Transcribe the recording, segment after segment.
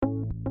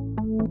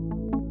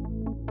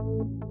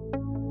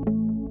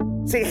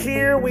See,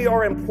 here we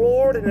are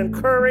implored and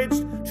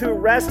encouraged to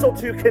wrestle,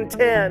 to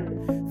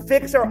contend.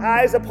 Fix our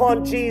eyes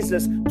upon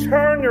Jesus.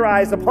 Turn your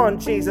eyes upon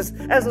Jesus.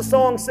 As the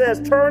song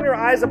says, turn your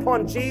eyes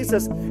upon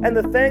Jesus, and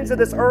the things of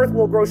this earth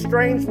will grow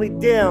strangely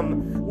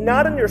dim.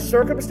 Not in your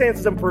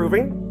circumstances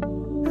improving,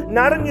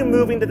 not in you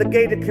moving to the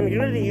gated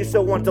community you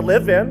so want to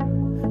live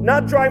in,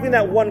 not driving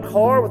that one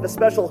car with a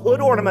special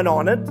hood ornament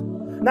on it,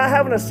 not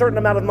having a certain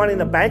amount of money in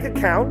the bank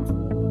account,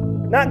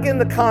 not getting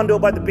the condo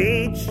by the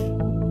beach,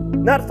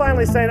 not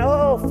finally saying,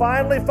 oh,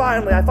 finally,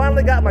 I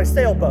finally got my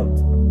sailboat.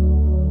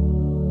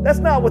 That's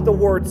not what the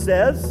word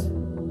says.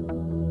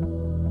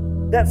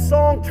 That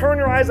song, Turn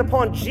Your Eyes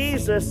Upon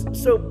Jesus,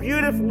 so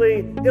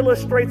beautifully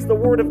illustrates the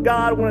word of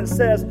God when it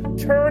says,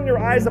 turn your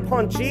eyes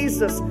upon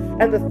Jesus,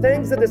 and the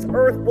things of this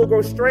earth will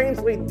grow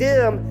strangely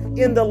dim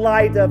in the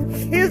light of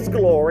His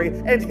glory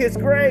and His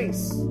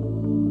grace.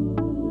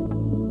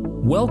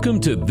 Welcome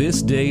to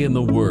This Day in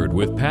the Word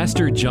with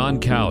Pastor John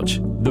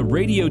Couch, the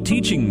radio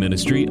teaching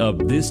ministry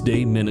of This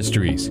Day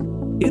Ministries.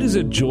 It is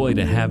a joy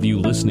to have you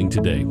listening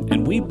today,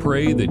 and we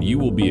pray that you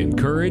will be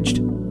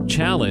encouraged,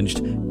 challenged,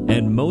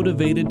 and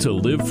motivated to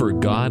live for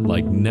God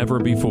like never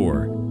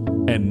before.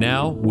 And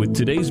now, with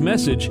today's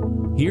message,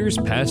 here's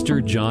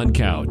Pastor John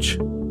Couch.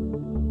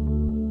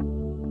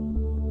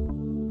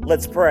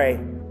 Let's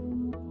pray.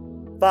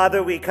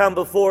 Father, we come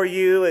before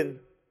you, and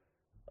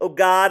oh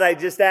God, I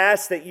just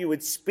ask that you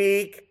would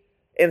speak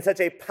in such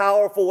a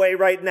powerful way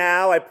right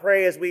now. I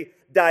pray as we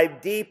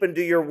dive deep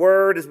into your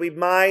word, as we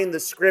mine the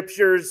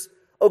scriptures,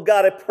 oh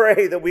God, I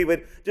pray that we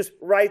would just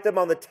write them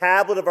on the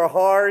tablet of our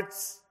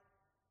hearts.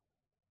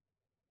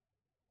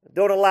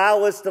 Don't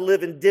allow us to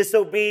live in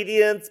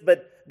disobedience,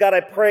 but God, I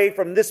pray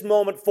from this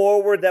moment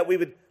forward that we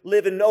would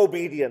live in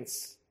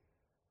obedience.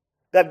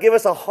 God, give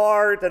us a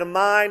heart and a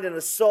mind and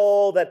a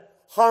soul that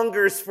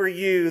hungers for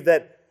you,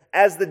 that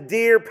as the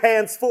deer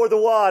pants for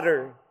the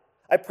water,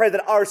 I pray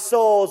that our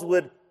souls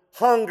would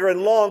hunger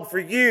and long for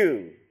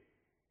you.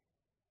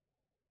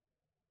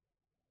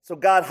 So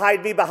God,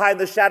 hide me behind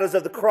the shadows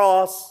of the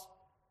cross.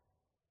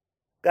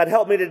 God,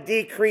 help me to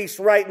decrease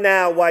right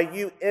now while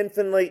you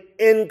infinitely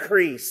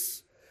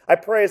increase. I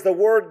pray as the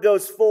word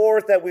goes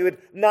forth that we would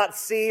not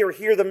see or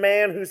hear the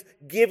man who's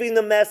giving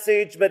the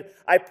message, but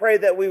I pray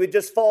that we would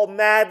just fall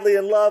madly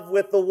in love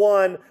with the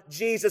one,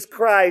 Jesus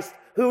Christ,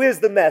 who is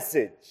the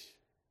message.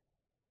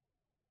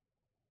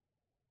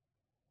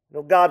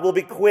 No, God will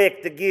be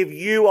quick to give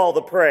you all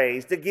the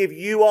praise, to give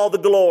you all the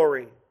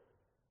glory.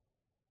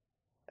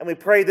 And we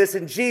pray this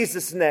in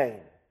Jesus' name,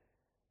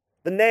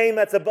 the name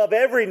that's above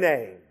every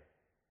name.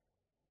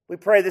 We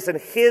pray this in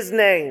His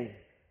name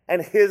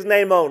and His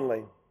name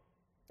only.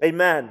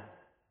 Amen.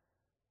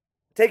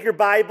 Take your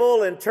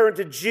Bible and turn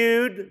to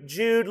Jude.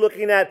 Jude,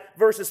 looking at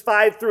verses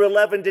 5 through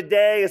 11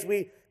 today as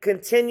we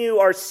continue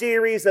our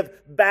series of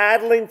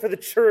battling for the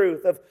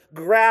truth, of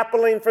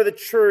grappling for the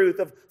truth,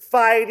 of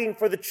fighting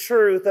for the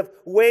truth, of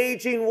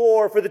waging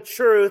war for the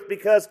truth,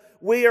 because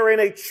we are in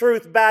a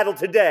truth battle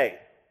today.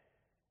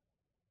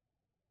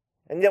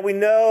 And yet we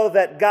know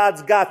that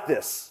God's got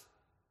this.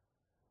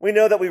 We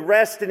know that we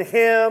rest in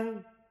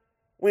Him.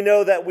 We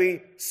know that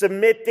we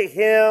submit to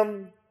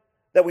Him,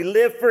 that we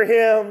live for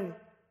Him,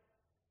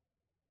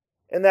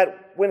 and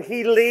that when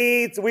He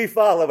leads, we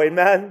follow.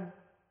 Amen?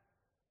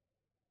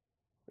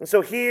 And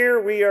so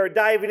here we are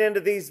diving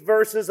into these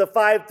verses of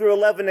 5 through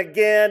 11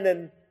 again,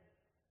 and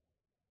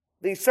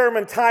the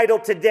sermon title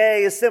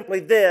today is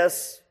simply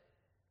this: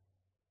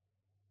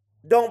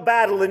 Don't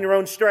battle in your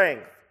own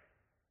strength.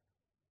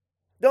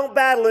 Don't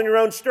battle in your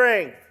own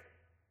strength.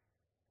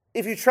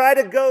 If you try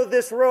to go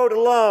this road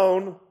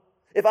alone,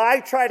 if I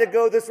try to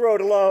go this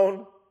road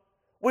alone,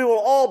 we will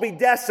all be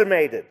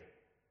decimated.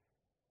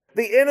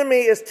 The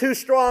enemy is too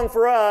strong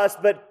for us,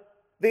 but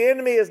the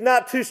enemy is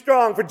not too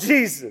strong for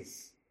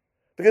Jesus,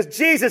 because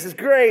Jesus is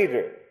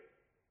greater.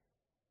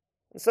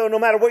 And so no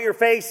matter what you're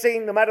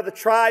facing, no matter the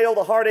trial,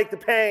 the heartache, the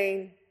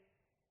pain,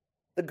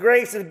 the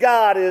grace of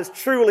God is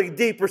truly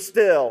deeper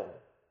still.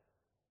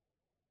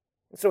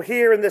 And so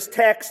here in this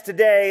text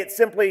today, it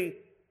simply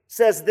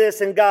says this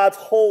in God's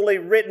holy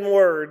written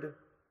word,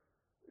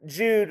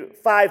 Jude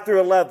 5 through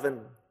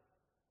 11.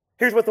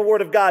 Here's what the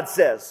Word of God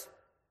says.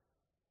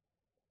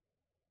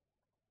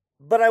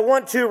 But I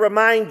want to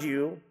remind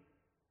you,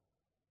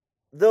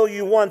 though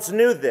you once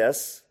knew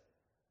this,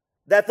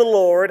 that the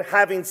Lord,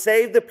 having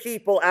saved the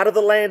people out of the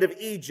land of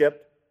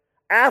Egypt,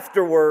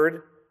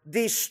 afterward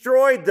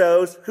destroyed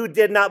those who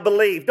did not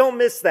believe. Don't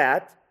miss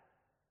that.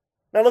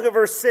 Now look at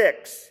verse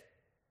 6.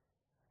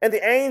 And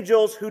the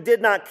angels who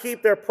did not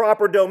keep their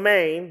proper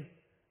domain,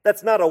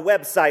 that's not a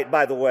website,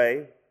 by the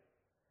way,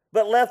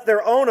 but left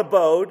their own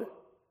abode,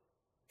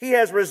 He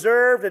has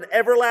reserved in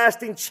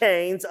everlasting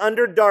chains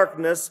under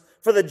darkness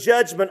for the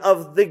judgment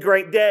of the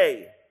great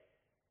day.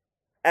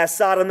 As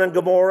Sodom and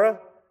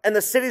Gomorrah and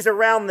the cities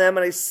around them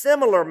in a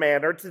similar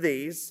manner to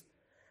these,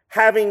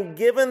 having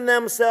given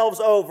themselves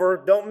over,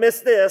 don't miss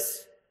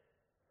this,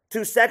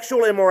 to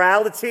sexual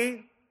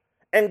immorality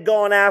and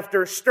gone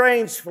after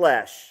strange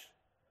flesh,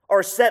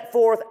 are set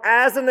forth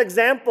as an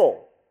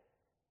example,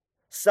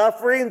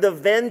 suffering the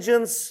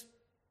vengeance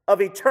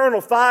of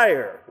eternal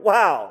fire.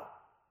 Wow.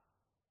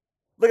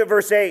 Look at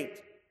verse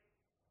 8.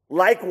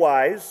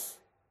 Likewise,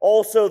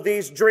 also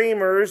these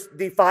dreamers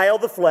defile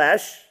the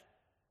flesh.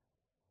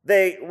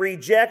 They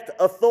reject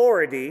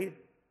authority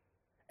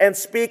and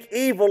speak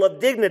evil of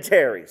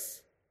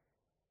dignitaries.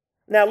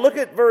 Now look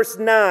at verse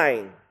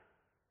 9.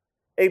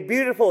 A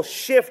beautiful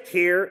shift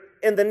here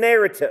in the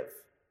narrative.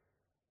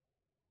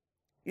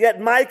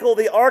 Yet Michael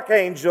the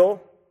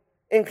archangel,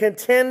 in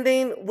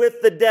contending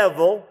with the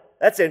devil,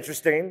 that's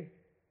interesting,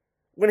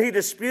 when he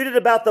disputed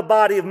about the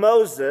body of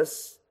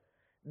Moses,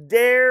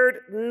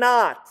 dared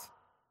not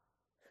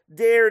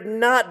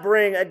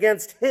bring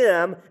against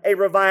him a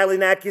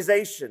reviling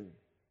accusation,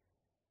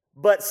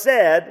 but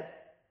said,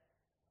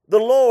 "The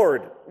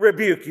Lord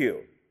rebuke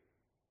you."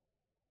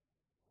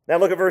 Now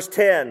look at verse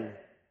 10.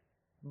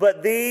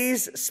 But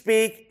these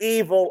speak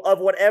evil of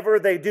whatever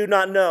they do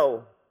not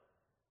know,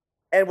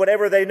 and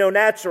whatever they know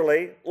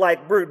naturally,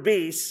 like brute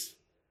beasts.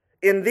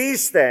 In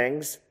these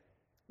things,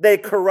 they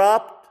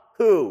corrupt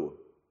who?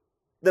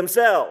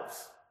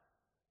 Themselves.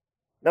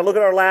 Now look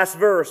at our last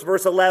verse,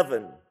 verse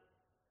 11.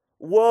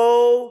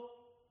 Woe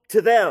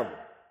to them!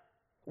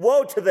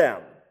 Woe to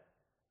them!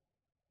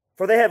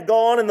 For they have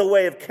gone in the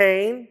way of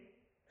Cain.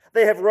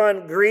 They have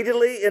run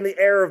greedily in the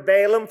error of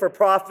Balaam for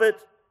profit,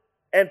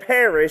 and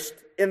perished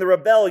in the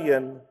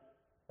rebellion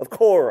of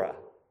Korah.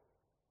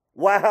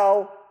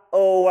 Wow,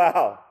 oh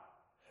wow.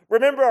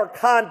 Remember our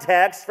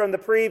context from the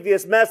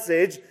previous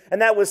message,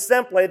 and that was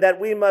simply that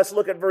we must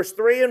look at verse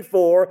 3 and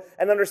 4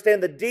 and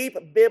understand the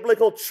deep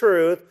biblical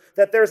truth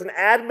that there's an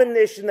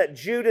admonition that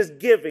Jude is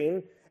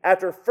giving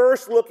after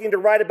first looking to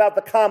write about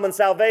the common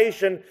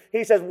salvation.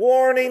 He says,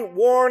 warning,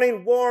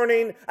 warning,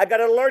 warning. I got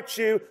to alert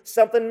you.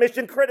 Something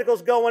mission critical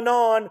is going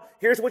on.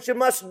 Here's what you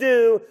must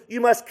do. You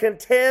must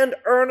contend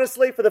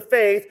earnestly for the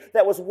faith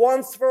that was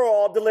once for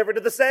all delivered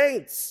to the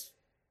saints.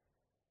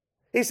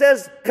 He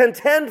says,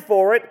 contend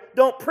for it.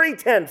 Don't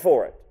pretend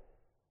for it.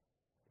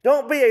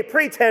 Don't be a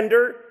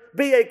pretender.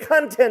 Be a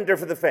contender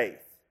for the faith.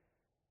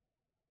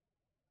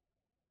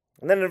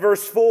 And then in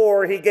verse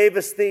 4, he gave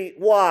us the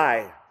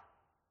why.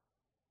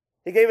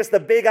 He gave us the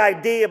big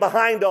idea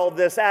behind all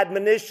this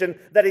admonition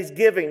that he's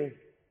giving.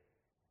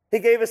 He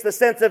gave us the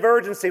sense of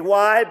urgency.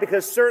 Why?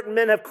 Because certain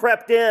men have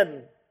crept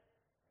in.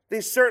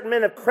 These certain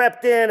men have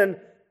crept in, and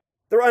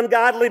they're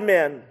ungodly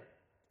men.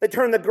 They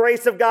turn the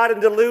grace of God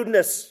into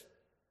lewdness.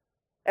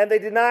 And they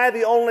deny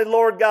the only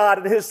Lord God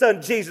and His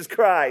Son, Jesus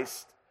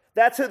Christ.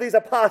 That's who these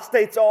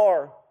apostates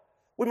are.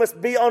 We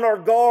must be on our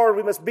guard.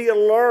 We must be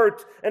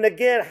alert. And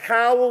again,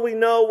 how will we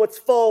know what's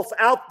false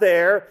out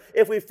there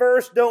if we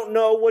first don't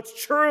know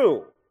what's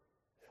true?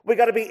 We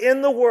got to be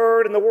in the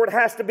Word, and the Word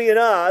has to be in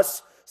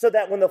us, so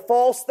that when the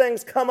false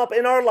things come up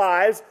in our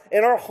lives,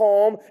 in our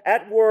home,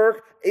 at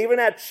work, even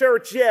at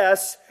church,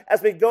 yes,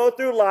 as we go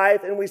through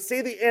life and we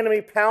see the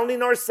enemy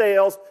pounding our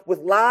sails with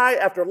lie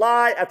after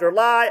lie after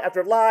lie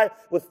after lie,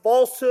 with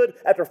falsehood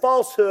after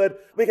falsehood,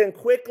 we can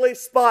quickly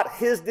spot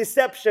his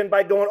deception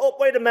by going, oh,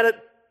 wait a minute,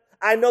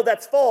 I know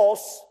that's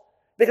false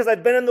because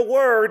I've been in the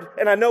Word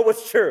and I know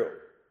what's true.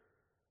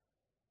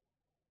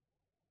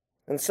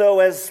 And so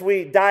as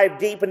we dive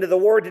deep into the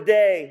Word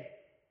today,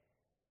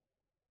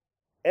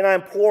 and I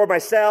implore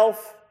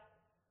myself,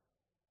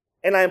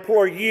 and I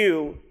implore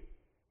you,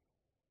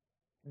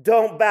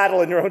 don't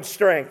battle in your own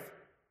strength.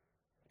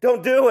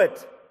 Don't do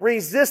it.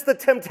 Resist the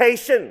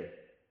temptation.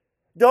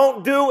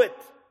 Don't do it.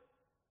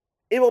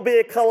 It will be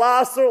a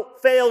colossal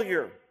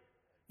failure.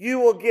 You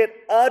will get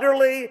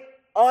utterly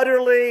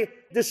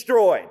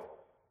destroyed.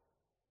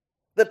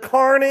 The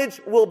carnage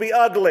will be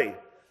ugly.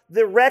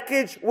 The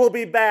wreckage will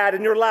be bad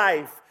in your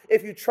life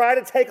if you try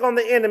to take on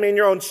the enemy in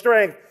your own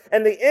strength.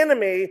 And the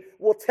enemy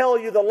will tell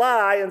you the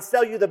lie and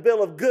sell you the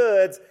bill of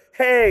goods.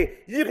 Hey,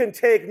 you can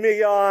take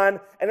me on.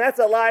 And that's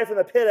a lie from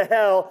the pit of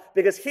hell,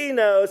 because he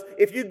knows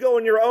if you go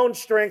in your own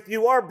strength,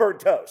 you are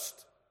burnt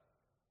toast.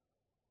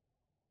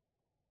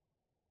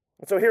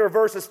 And so here are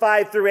verses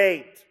 5 through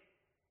 8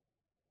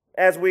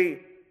 as we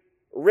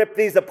rip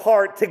these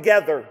apart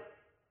together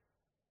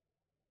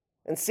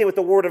and see what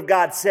the Word of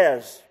God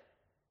says.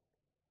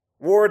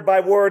 Word by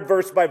word,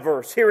 verse by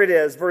verse. Here it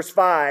is, verse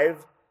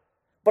 5.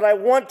 But I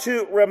want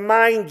to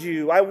remind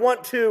you, I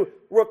want to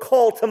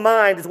recall to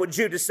mind, is what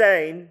Jude is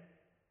saying.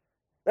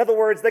 In other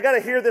words, they got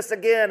to hear this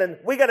again, and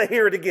we got to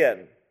hear it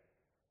again.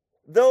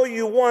 Though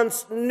you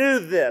once knew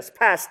this,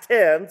 past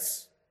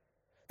tense,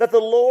 that the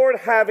Lord,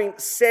 having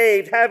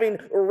saved, having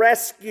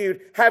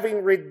rescued,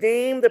 having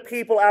redeemed the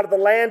people out of the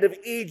land of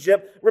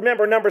Egypt,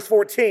 remember Numbers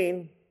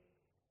 14,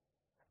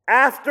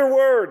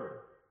 afterward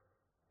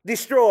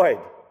destroyed.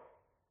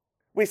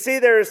 We see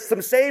there's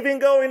some saving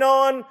going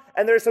on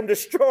and there's some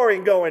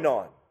destroying going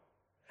on.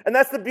 And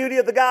that's the beauty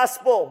of the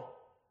gospel.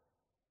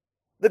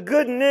 The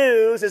good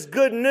news is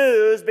good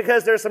news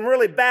because there's some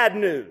really bad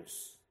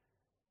news.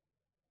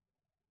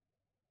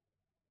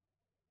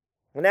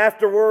 And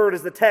afterward,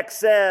 as the text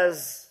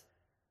says,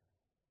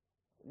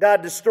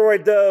 God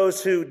destroyed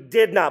those who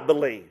did not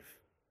believe.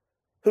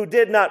 who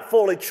did not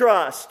fully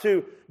trust,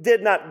 who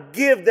did not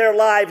give their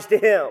lives to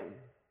him.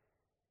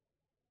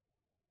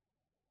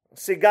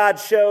 See, God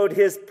showed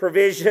his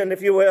provision,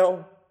 if you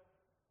will,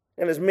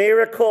 and his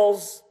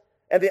miracles,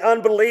 and the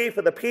unbelief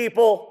of the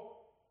people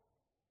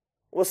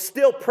was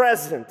still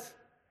present,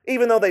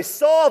 even though they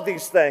saw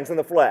these things in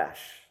the flesh.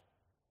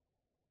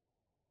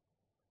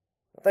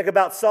 Think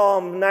about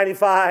Psalm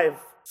 95,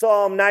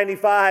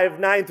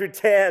 9 through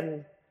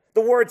 10.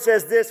 The word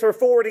says this, for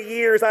 40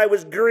 years I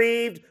was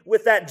grieved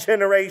with that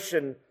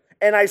generation,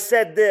 and I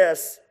said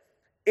this,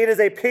 it is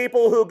a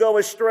people who go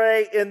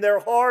astray in their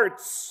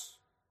hearts,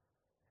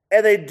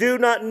 and they do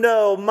not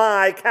know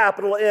my,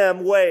 capital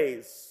M,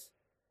 ways.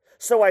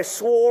 So I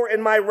swore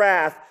in my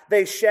wrath,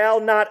 they shall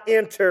not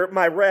enter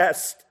my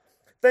rest.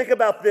 Think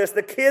about this.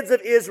 The kids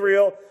of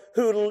Israel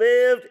who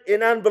lived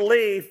in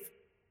unbelief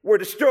were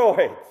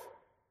destroyed.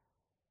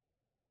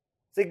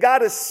 See,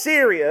 God is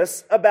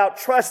serious about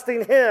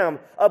trusting him,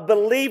 of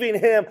believing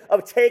him,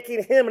 of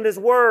taking him and his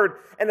word.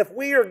 And if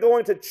we are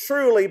going to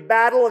truly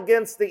battle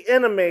against the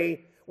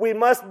enemy, we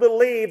must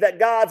believe that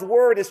God's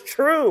word is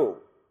true.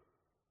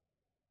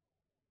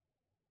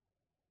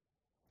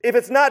 If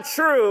it's not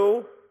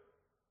true,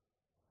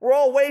 we're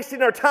all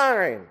wasting our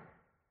time.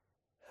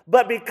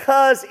 But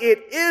because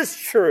it is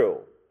true,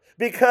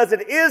 because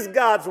it is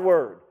God's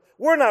word,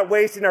 we're not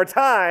wasting our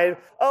time.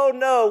 Oh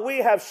no, we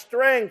have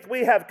strength,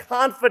 we have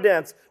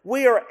confidence,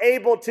 we are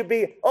able to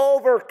be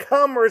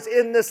overcomers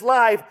in this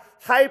life.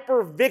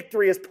 Hyper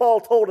victory, as Paul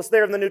told us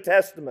there in the New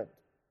Testament.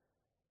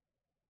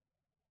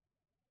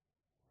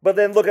 But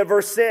then look at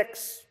verse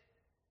 6.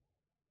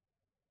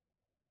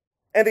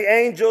 And the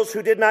angels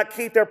who did not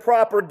keep their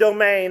proper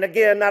domain,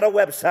 again, not a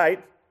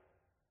website,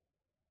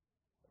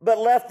 but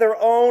left their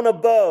own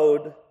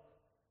abode.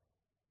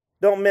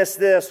 Don't miss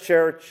this,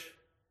 church.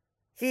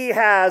 He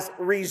has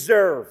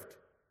reserved.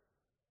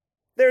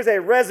 There's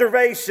a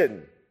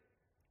reservation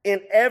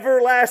in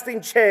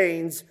everlasting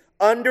chains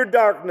under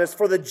darkness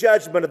for the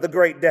judgment of the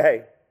great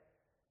day.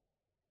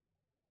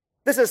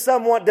 This is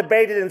somewhat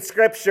debated in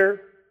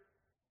Scripture.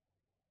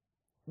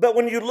 But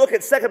when you look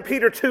at 2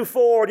 Peter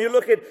 2:4 and you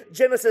look at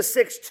Genesis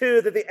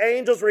 6:2, that the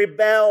angels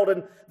rebelled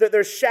and that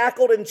they're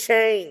shackled in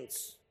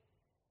chains.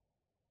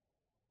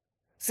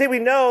 See, we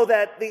know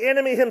that the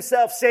enemy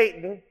himself,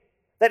 Satan,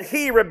 that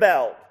he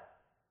rebelled.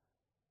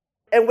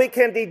 And we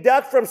can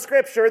deduct from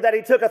Scripture that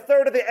he took a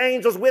third of the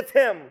angels with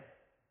him.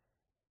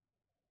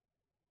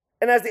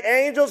 And as the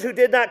angels who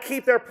did not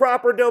keep their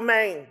proper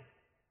domain,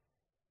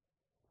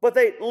 but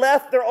they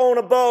left their own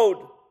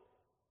abode,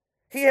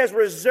 he has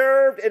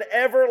reserved in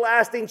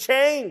everlasting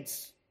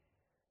chains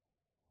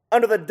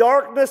under the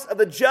darkness of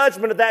the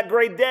judgment of that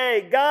great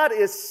day. God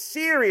is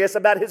serious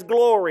about his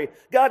glory.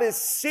 God is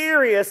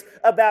serious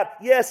about,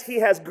 yes, he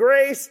has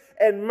grace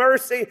and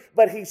mercy,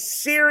 but he's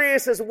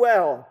serious as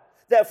well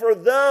that for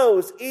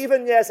those,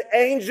 even, yes,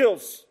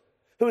 angels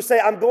who say,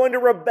 I'm going to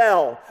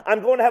rebel,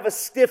 I'm going to have a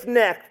stiff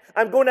neck,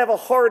 I'm going to have a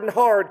hardened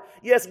heart.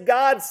 Yes,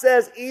 God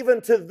says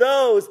even to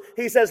those,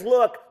 he says,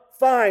 look,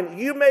 fine,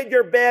 you made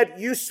your bed,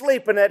 you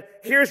sleep in it,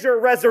 here's your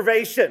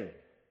reservation.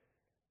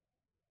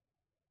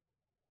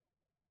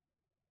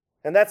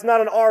 And that's not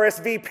an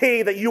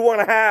RSVP that you want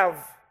to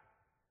have.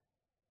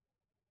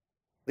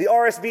 The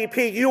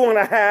RSVP you want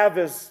to have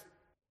is,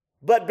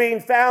 but being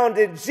found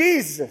in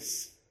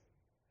Jesus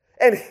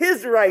and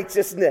his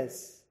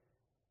righteousness.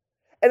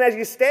 And as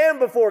you stand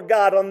before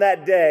God on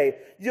that day,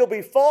 you'll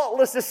be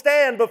faultless to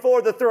stand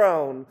before the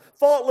throne.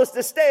 Faultless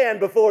to stand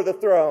before the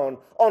throne.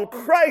 On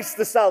Christ,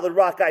 the solid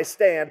rock, I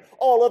stand.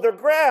 All other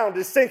ground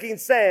is sinking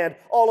sand.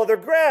 All other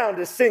ground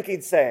is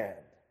sinking sand.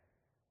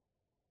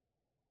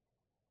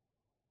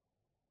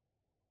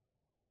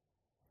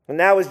 And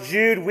now as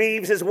Jude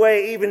weaves his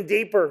way even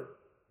deeper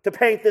to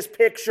paint this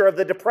picture of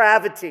the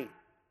depravity,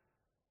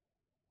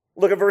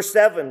 look at verse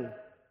 7.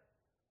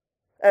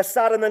 As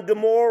Sodom and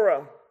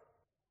Gomorrah,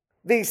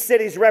 these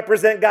cities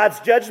represent God's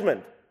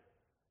judgment.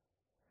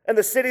 And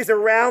the cities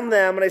around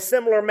them, in a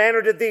similar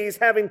manner to these,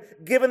 having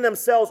given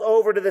themselves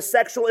over to the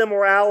sexual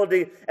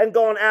immorality and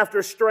gone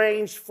after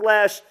strange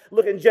flesh.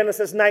 Look in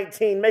Genesis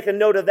 19. Make a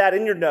note of that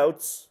in your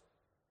notes.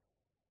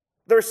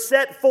 They're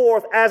set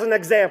forth as an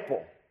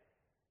example.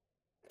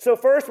 So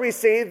first we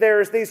see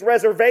there's these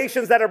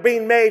reservations that are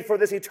being made for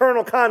this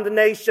eternal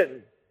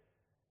condemnation.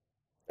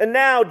 And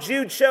now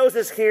Jude shows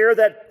us here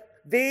that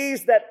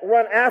these that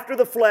run after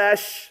the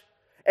flesh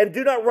and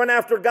do not run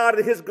after God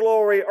in his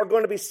glory are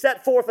going to be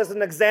set forth as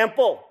an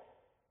example.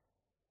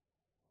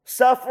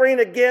 Suffering,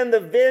 again, the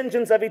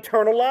vengeance of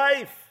eternal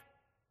life.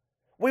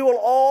 We will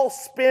all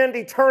spend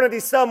eternity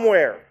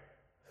somewhere.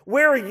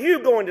 Where are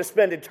you going to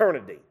spend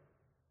eternity?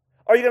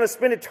 Are you going to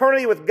spend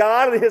eternity with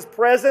God in his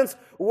presence,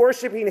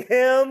 worshiping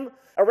him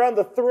around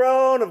the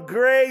throne of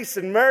grace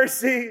and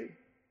mercy?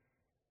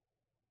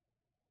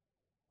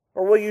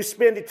 Or will you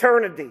spend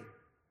eternity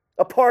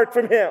apart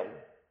from him,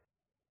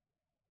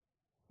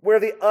 where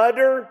the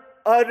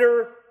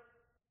utter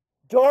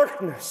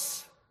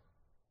darkness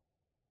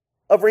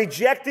of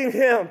rejecting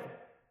him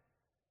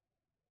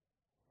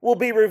will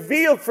be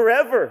revealed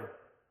forever?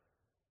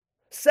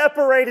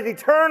 separated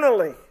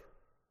eternally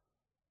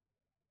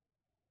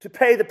to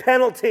pay the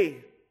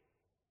penalty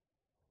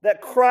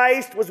that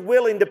Christ was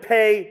willing to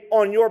pay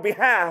on your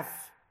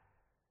behalf,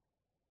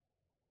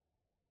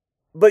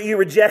 but you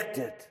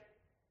rejected.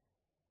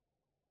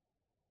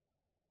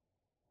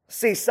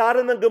 See,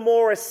 Sodom and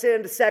Gomorrah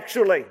sinned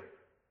sexually,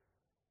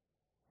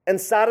 and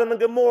Sodom and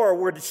Gomorrah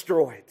were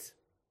destroyed.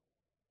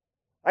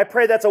 I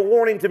pray that's a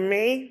warning to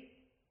me,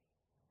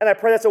 and I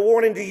pray that's a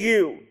warning to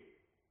you,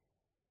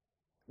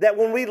 that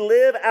when we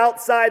live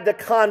outside the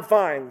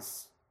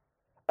confines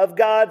of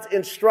God's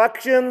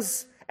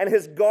instructions and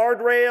His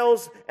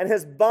guardrails and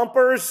His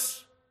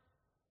bumpers,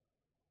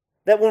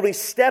 that when we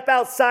step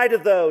outside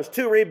of those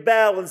to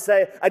rebel and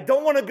say, I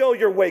don't want to go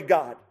your way,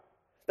 God.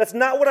 That's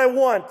not what I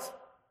want.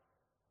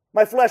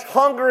 My flesh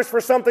hungers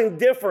for something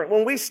different.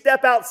 When we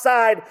step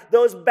outside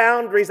those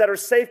boundaries that are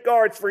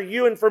safeguards for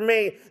you and for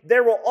me,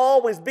 there will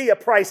always be a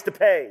price to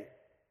pay.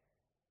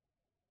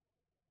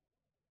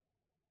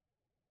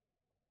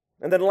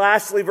 And then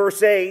lastly,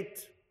 verse 8,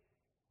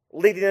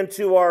 leading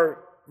into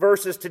our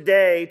verses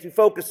today to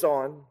focus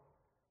on.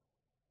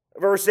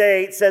 Verse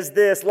 8 says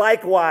this,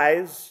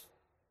 likewise,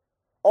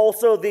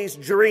 also these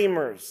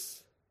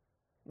dreamers,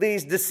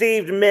 these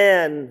deceived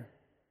men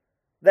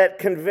that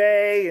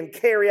convey and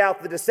carry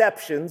out the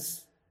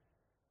deceptions,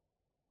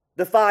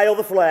 defile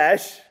the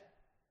flesh,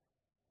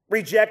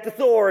 reject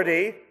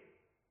authority.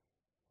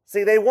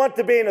 See, they want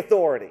to be in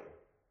authority.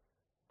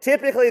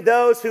 Typically,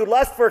 those who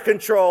lust for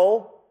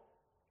control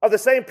are the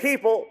same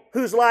people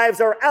whose lives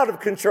are out of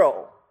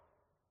control.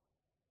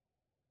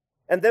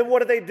 And then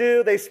what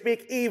do? They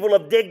speak evil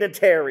of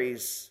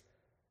dignitaries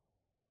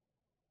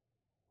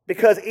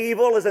because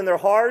evil is in their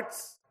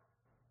hearts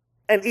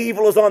and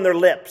evil is on their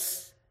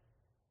lips.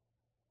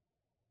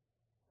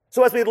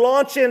 So as we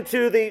launch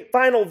into the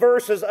final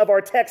verses of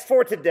our text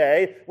for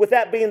today, with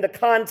that being the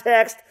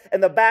context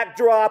and the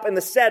backdrop and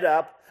the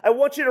setup, I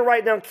want you to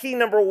write down key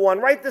number 1.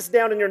 Write this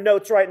down in your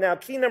notes right now.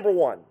 Key number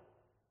 1.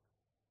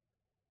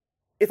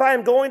 If I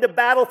am going to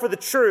battle for the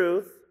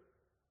truth,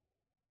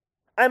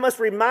 I must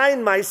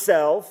remind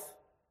myself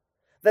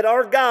that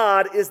our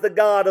God is the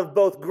God of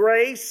both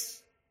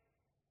grace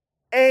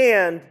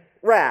and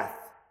wrath.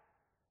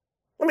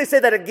 Let me say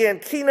that again.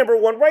 Key number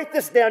 1. Write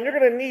this down. You're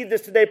going to need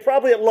this today,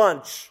 probably at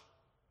lunch.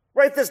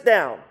 Write this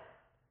down.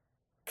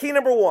 Key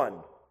number 1.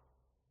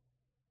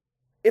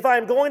 If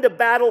I'm going to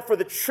battle for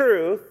the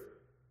truth,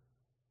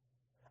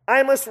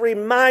 I must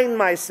remind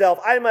myself,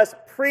 I must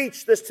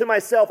preach this to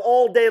myself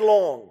all day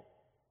long,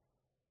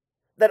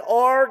 that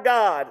our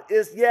God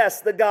is,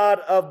 yes, the God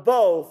of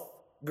both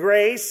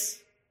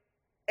grace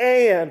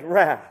and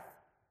wrath.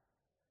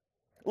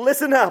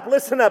 Listen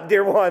up,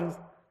 dear ones.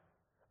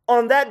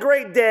 On that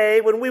great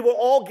day when we will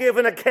all give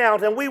an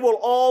account, and we will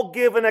all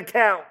give an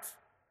account,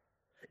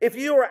 if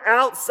you are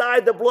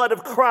outside the blood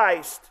of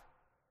Christ,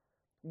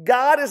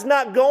 God is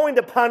not going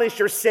to punish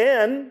your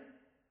sin.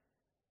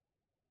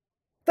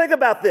 Think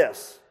about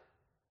this.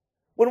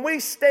 When we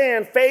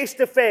stand face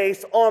to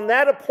face on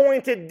that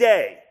appointed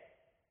day,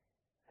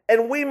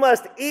 and we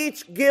must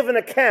each give an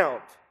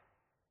account,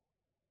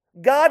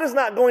 God is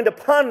not going to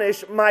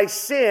punish my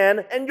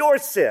sin and your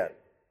sin.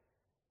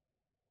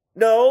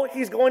 No,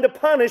 He's going to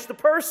punish the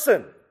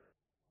person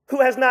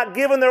who has not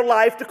given their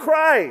life to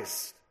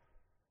Christ.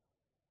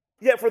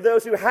 Yet for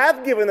those who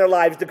have given their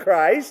lives to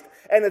Christ,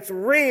 and it's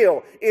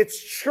real,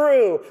 it's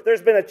true,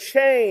 there's been a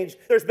change,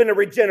 there's been a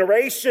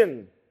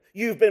regeneration,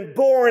 you've been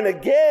born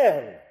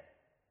again.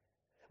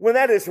 When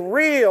that is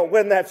real,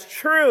 when that's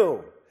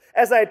true,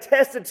 as I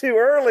attested to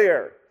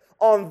earlier,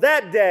 on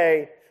that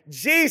day,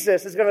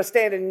 Jesus is going to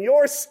stand in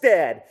your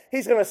stead.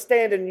 He's going to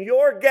stand in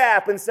your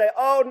gap and say,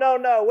 oh,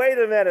 no, wait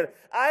a minute.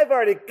 I've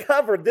already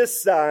covered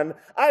this son.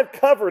 I've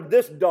covered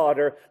this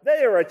daughter.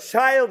 They are a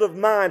child of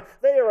mine.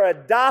 They are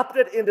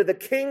adopted into the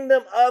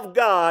kingdom of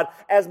God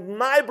as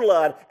my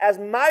blood, as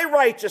my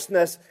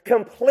righteousness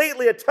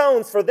completely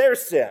atones for their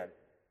sin.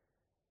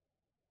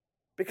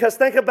 Because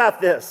think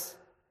about this.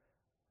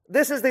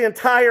 This is the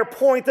entire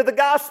point of the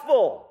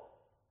gospel.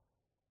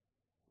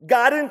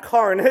 God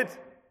incarnate,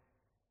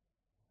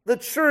 the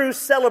true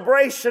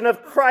celebration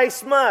of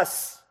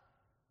Christmas.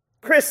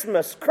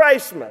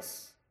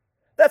 Christmas.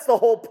 That's the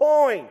whole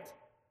point.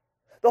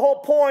 The whole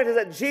point is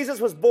that Jesus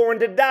was born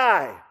to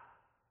die.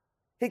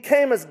 He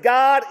came as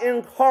God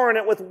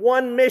incarnate with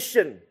one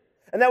mission,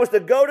 and that was to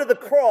go to the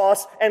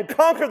cross and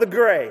conquer the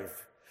grave.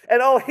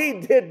 And oh,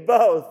 He did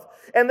both.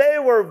 And they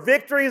were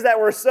victories that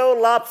were so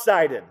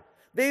lopsided.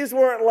 These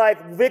weren't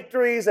like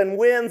victories and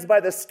wins by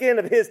the skin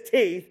of His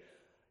teeth.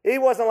 He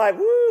wasn't like,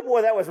 whoo,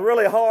 boy, that was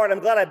really hard.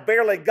 I'm glad I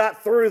barely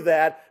got through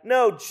that.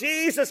 No,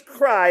 Jesus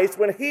Christ,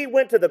 when He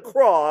went to the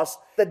cross,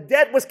 the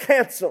debt was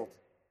canceled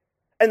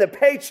and the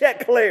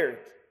paycheck cleared.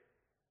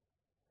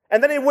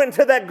 And then He went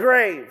to that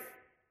grave.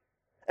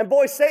 And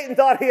boy, Satan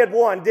thought he had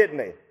won, didn't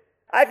he?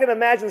 I can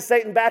imagine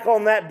Satan back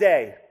on that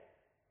day.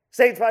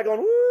 Satan's probably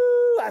going,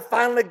 woo, I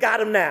finally got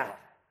him now.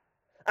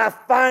 I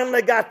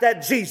finally got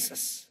that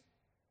Jesus.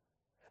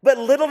 But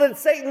little did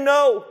Satan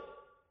know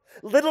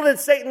Little did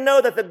Satan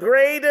know that the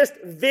greatest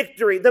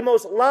victory, the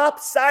most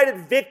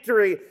lopsided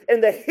victory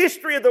in the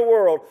history of the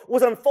world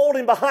was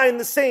unfolding behind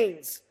the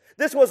scenes.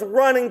 This was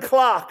running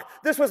clock.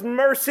 This was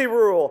mercy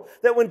rule.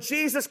 That when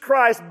Jesus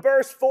Christ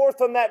burst forth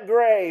from that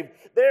grave,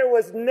 there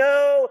was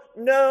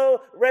no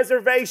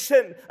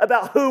reservation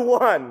about who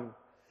won.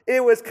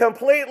 It was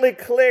completely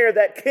clear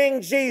that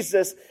King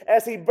Jesus,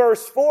 as he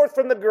burst forth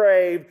from the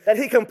grave, that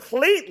he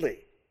completely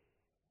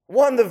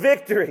won the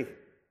victory.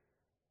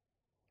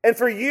 And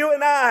for you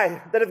and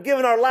I that have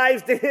given our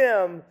lives to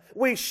him,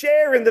 we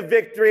share in the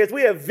victory as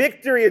we have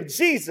victory in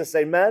Jesus.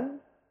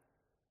 Amen?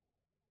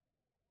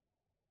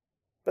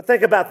 But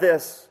think about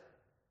this.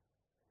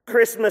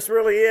 Christmas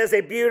really is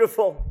a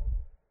beautiful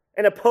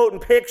and a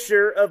potent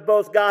picture of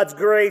both God's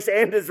grace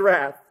and his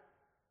wrath.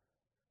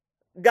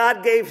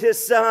 God gave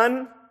his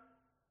son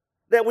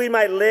that we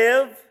might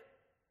live.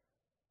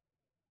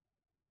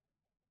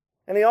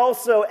 And he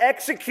also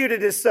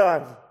executed his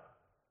son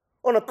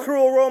on a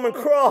cruel Roman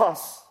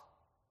cross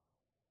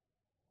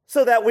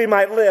so that we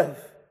might live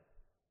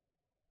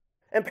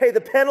and pay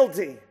the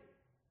penalty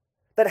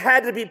that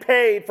had to be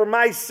paid for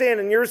my sin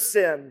and your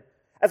sin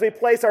as we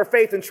place our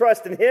faith and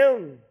trust in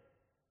him.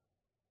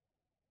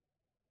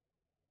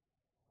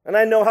 And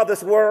I know how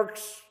this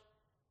works.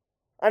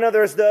 I know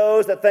there's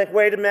those that think,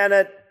 wait a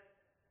minute,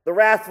 the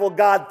wrathful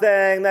God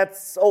thing,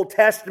 that's Old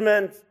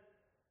Testament.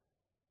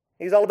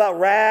 He's all about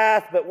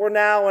wrath, but we're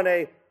now in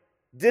a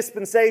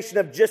dispensation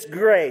of just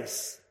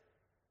grace.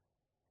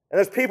 And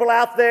there's people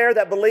out there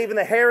that believe in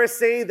the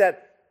heresy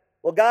that,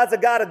 well, God's a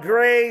God of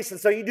grace, and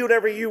so you do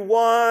whatever you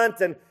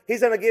want, and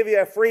he's going to give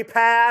you a free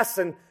pass,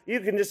 and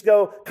you can just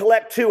go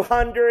collect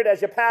 200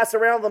 as you pass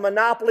around the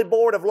monopoly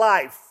board of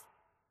life.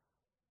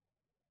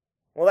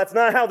 Well, that's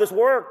not how this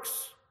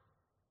works.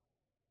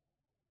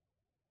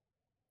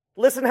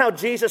 Listen how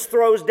Jesus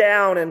throws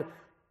down in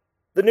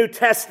the New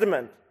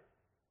Testament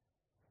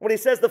when he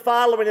says the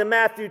following in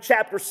Matthew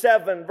chapter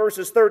 7,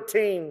 verses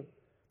 13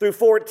 through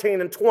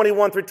 14 and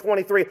 21 through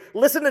 23.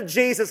 Listen to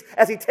Jesus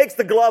as he takes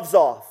the gloves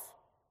off.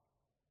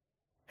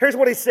 Here's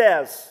what he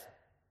says.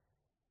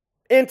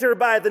 Enter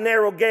by the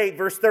narrow gate,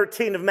 verse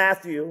 13 of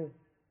Matthew.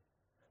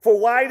 For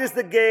wide is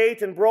the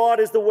gate and broad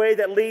is the way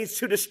that leads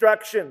to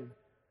destruction,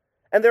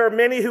 and there are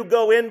many who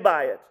go in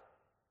by it.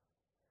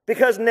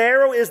 Because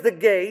narrow is the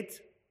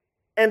gate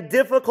and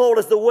difficult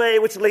is the way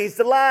which leads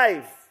to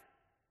life.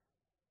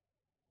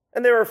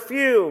 And there are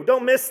few,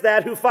 don't miss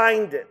that, who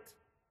find it.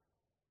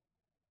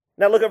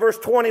 Now look at verse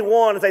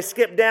 21 as I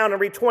skip down and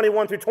read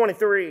 21 through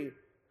 23.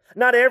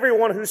 Not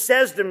everyone who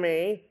says to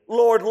me,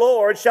 Lord,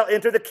 Lord, shall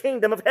enter the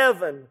kingdom of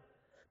heaven,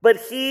 but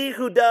he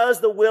who does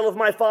the will of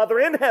my Father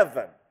in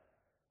heaven.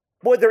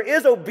 Boy, there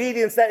is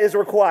obedience that is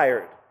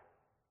required.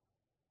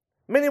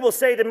 Many will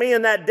say to me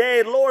in that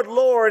day, Lord,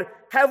 Lord,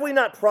 have we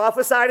not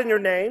prophesied in your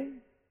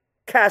name,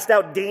 cast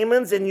out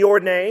demons in your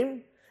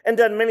name, and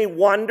done many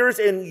wonders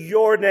in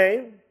your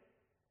name?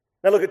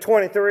 Now look at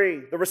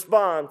 23, the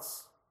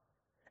response.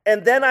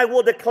 And then I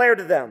will declare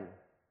to them,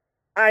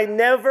 I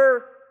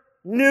never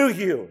knew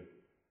you.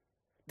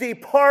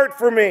 Depart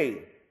from me,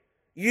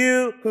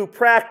 you who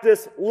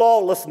practice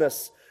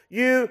lawlessness,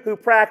 you who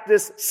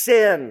practice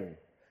sin,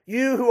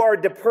 you who are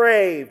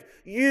depraved,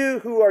 you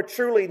who are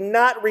truly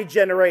not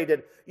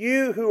regenerated,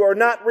 you who are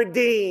not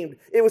redeemed.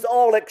 It was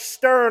all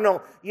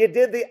external. You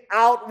did the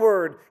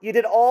outward. You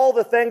did all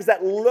the things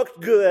that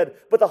looked good,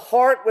 but the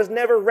heart was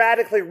never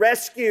radically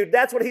rescued.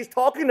 That's what he's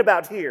talking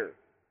about here.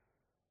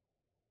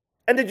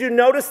 And did you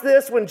notice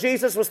this when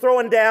Jesus was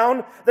throwing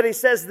down, that he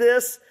says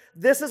this?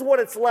 This is what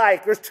it's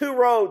like. There's two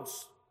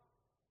roads.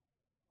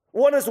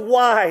 One is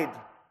wide.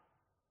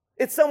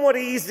 It's somewhat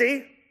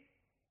easy.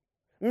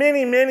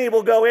 Many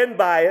will go in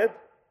by it.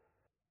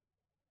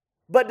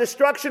 But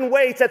destruction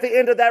waits at the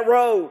end of that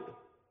road.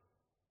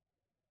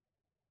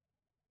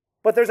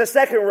 But there's a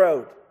second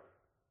road.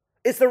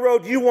 It's the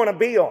road you want to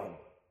be on.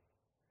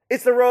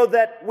 It's the road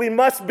that we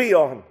must be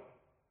on.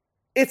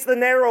 It's the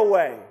narrow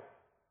way.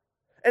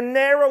 And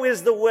narrow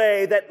is the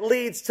way that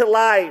leads to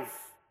life.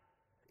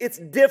 It's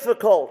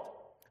difficult.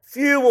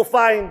 Few will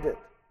find it.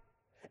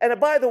 And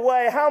by the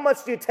way, how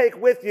much do you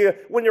take with you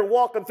when you're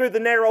walking through the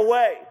narrow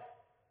way?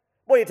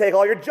 Well, you take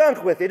all your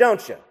junk with you,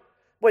 don't you?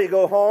 Well, you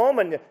go home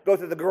and you go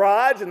through the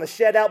garage and the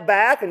shed out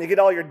back and you get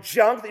all your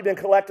junk that you've been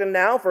collecting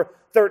now for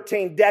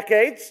 13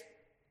 decades.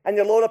 And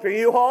you load up your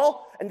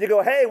U-Haul and you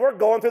go, hey, we're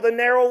going through the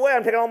narrow way.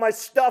 I'm taking all my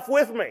stuff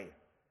with me.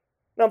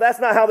 No, that's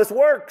not how this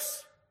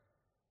works.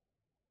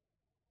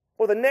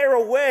 Well, the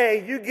narrow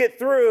way you get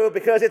through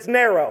because it's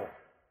narrow.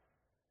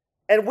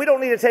 And we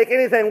don't need to take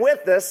anything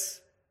with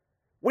us.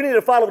 We need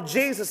to follow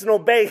Jesus and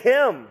obey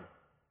him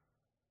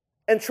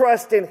and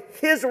trust in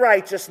his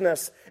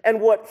righteousness and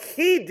what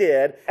he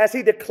did as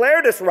he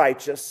declared us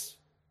righteous.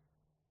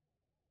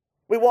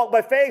 We walk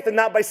by faith and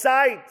not by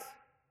sight.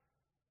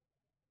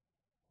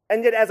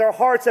 And yet as our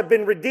hearts have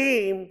been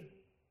redeemed,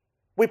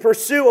 we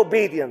pursue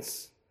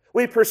obedience.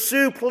 We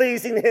pursue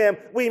pleasing him.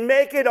 We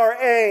make it our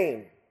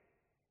aim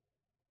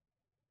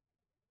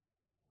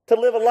to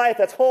live a life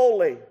that's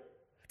holy,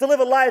 to live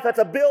a life that's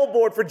a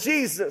billboard for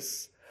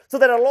Jesus, So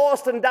that a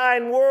lost and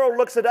dying world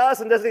looks at us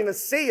and doesn't even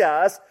see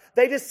us.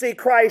 They just see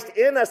Christ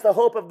in us, the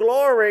hope of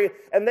glory.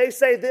 And they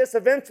say this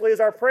eventually is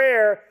our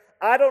prayer: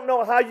 I don't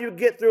know how you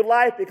get through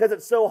life because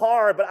it's so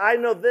hard, but I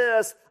know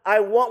this: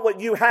 I want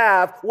what you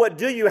have. What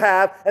do you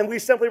have? And we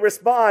simply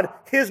respond,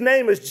 His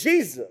name is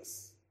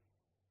Jesus.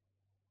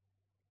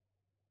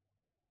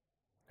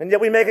 And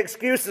yet we make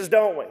excuses,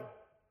 don't we?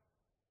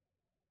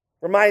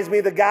 Reminds me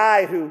of the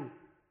guy who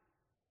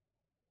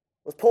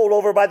was pulled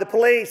over by the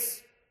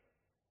police.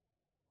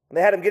 And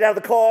they had him get out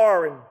of the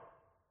car, and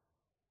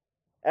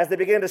as they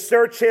began to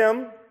search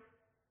him,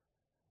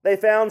 they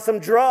found some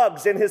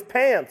drugs in his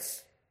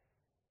pants.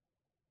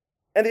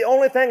 And the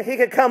only thing he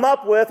could come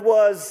up with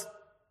was,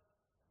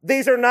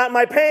 "These are not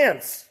my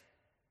pants."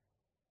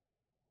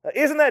 Now,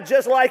 isn't that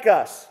just like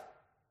us?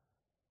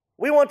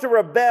 We want to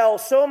rebel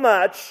so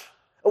much.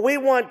 We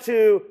want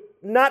to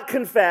not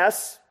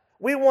confess.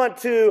 We want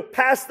to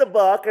pass the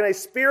buck in a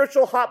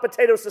spiritual hot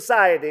potato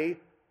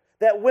society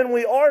that when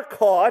we are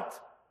caught,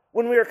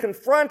 when we are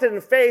confronted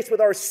and faced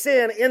with our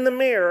sin in the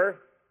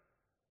mirror,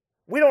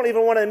 we don't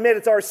even want to admit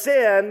it's our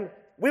sin.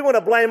 We want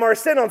to blame our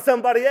sin on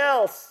somebody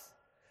else.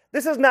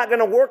 This is not going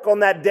to work on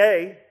that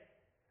day.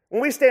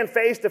 When we stand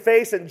face to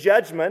face in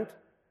judgment,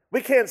 we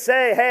can't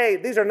say, "Hey,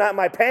 these are not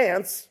my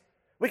pants."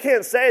 We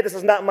can't say, "This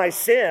is not my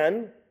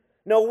sin."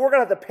 No, we're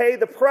going to have to pay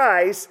the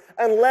price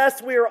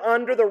unless we are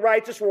under the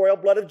righteous royal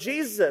blood of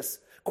Jesus.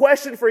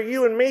 Question for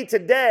you and me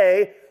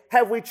today: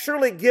 have we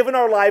truly given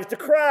our lives to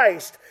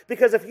Christ?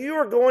 Because if you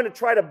are going to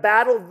try to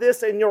battle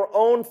this in your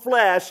own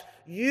flesh,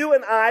 you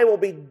and I will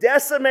be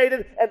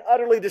decimated and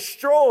utterly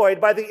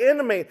destroyed by the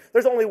enemy.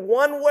 There's only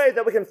one way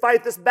that we can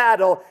fight this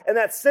battle, and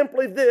that's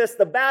simply this: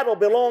 the battle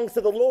belongs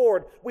to the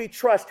Lord. We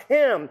trust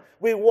Him.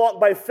 We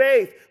walk by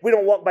faith. We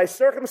don't walk by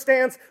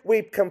circumstance.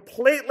 We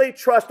completely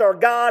trust our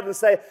God and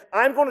say,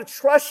 "I'm going to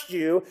trust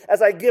you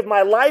as I give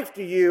my life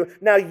to you.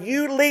 Now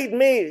you lead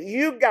me.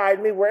 You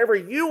guide me wherever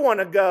you want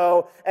to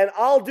go, and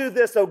I'll do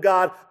this, oh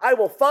God. I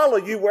will follow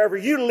you wherever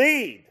you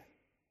lead."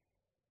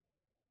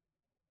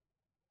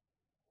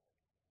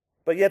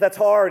 But yet that's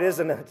hard,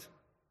 isn't it?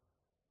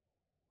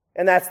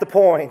 And that's the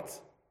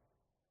point.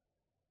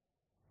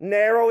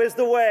 Narrow is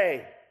the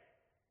way.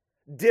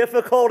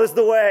 Difficult is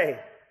the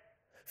way.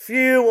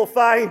 Few will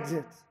find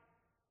it.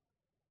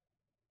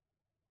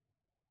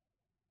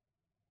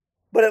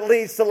 But it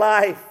leads to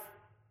life.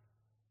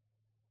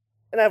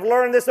 And I've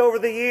learned this over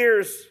the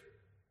years,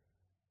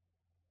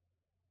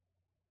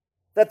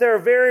 that there are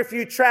very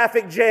few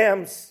traffic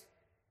jams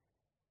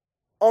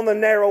on the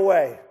narrow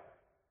way.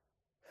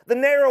 The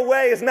narrow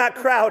way is not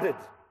crowded.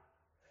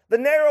 The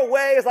narrow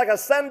way is like a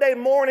Sunday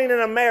morning in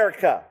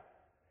America.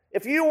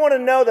 If you want to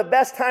know the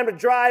best time to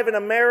drive in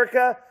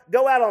America,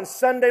 go out on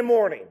Sunday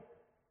morning.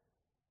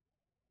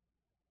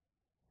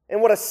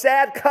 And what a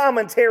sad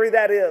commentary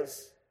that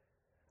is.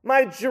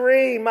 My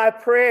dream, my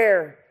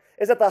prayer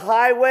is that the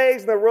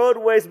highways and the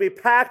roadways be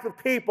packed with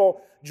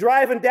people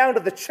driving down to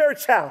the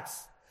church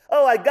house.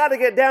 Oh, I got to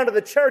get down to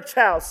the church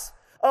house.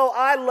 Oh,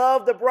 I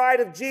love the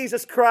bride of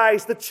Jesus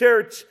Christ, the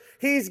church.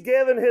 He's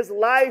given His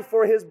life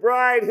for His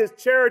bride, His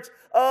church.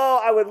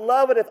 Oh, I would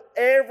love it if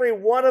every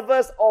one of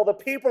us, all the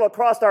people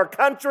across our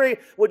country,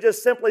 would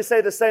just simply say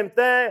the same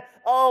thing.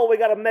 Oh, we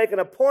got to make an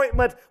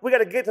appointment. We got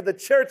to get to the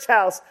church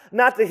house,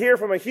 not to hear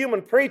from a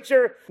human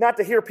preacher, not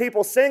to hear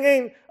people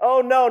singing. Oh,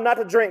 no, not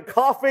to drink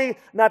coffee,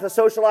 not to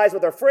socialize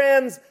with our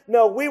friends.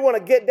 No, we want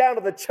to get down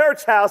to the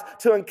church house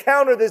to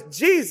encounter this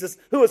Jesus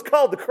who is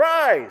called the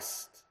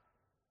Christ.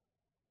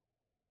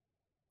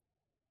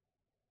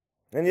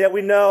 And yet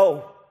we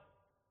know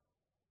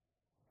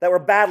that we're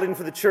battling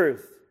for the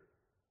truth.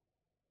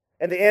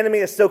 And the enemy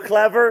is so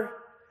clever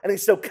and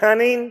he's so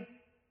cunning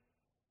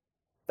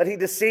that he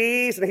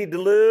deceives and he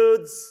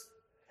deludes.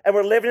 And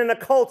we're living in a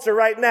culture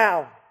right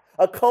now.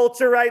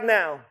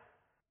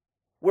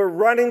 We're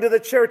running to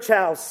the church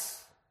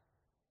house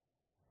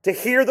to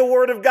hear the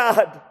word of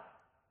God,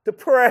 to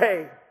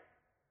pray,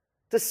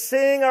 to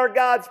sing our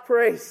God's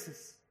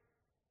praises.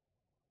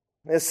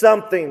 It's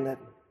something that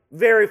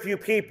very few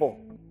people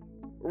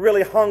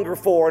really hunger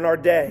for in our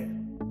day.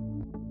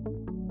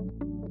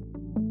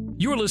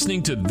 You're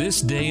listening to This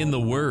Day in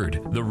the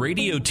Word, the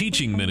radio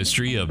teaching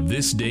ministry of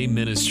This Day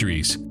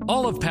Ministries.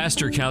 All of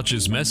Pastor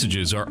Couch's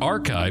messages are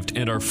archived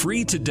and are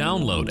free to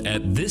download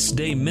at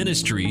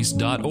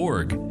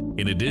thisdayministries.org.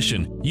 In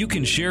addition, you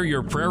can share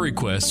your prayer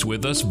requests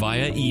with us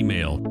via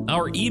email.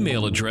 Our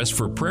email address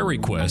for prayer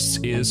requests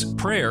is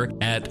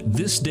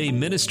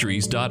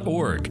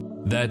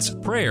prayer@thisdayministries.org. That's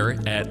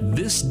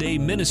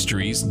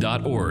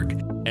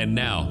prayer@thisdayministries.org. And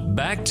now,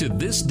 back to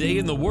This Day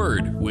in the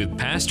Word with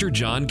Pastor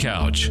John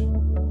Couch.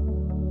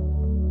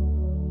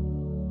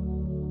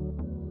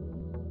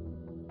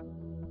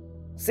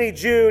 See,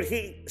 Jude,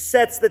 he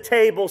sets the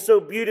table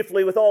so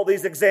beautifully with all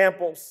these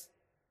examples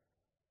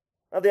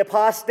of the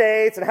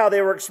apostates and how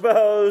they were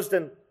exposed.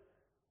 And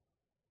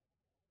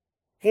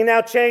he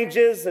now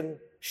changes and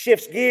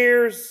shifts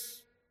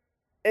gears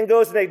and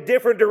goes in a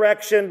different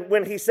direction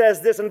when he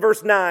says this in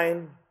verse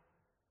 9.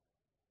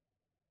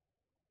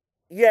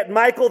 Yet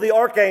Michael the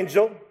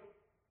archangel,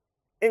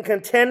 in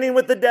contending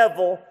with the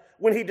devil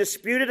when he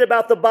disputed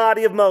about the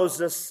body of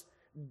Moses,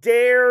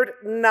 dared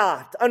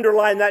not,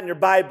 underline that in your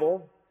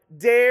Bible,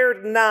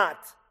 dared not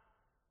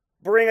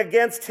bring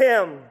against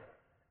him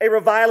a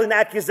reviling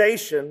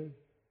accusation,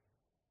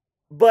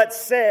 but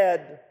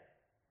said,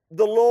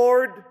 "The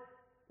Lord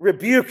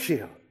rebuke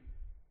you."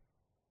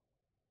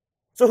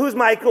 So who's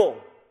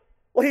Michael?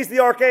 Well, he's the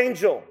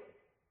archangel.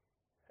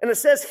 And it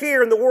says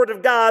here in the Word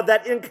of God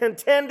that in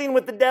contending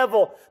with the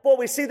devil, boy,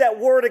 we see that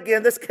word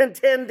again, this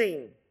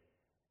contending,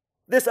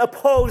 this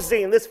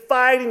opposing, this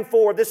fighting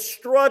for, this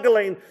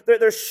struggling,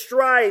 there's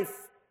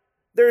strife,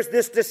 there's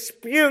this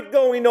dispute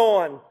going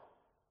on.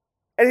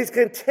 And he's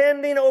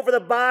contending over the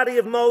body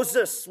of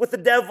Moses with the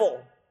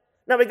devil.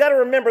 Now, we got to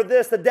remember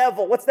this, the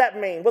devil, what's that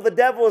mean? Well, the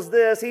devil is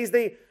this, he's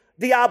the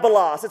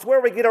diabolos. It's where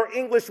we get our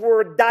English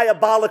word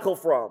diabolical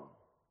from.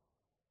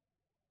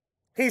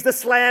 He's the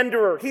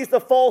slanderer. He's the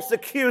false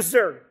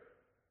accuser.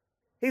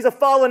 He's a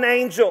fallen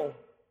angel.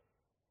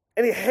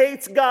 And he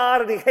hates God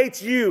and he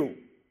hates you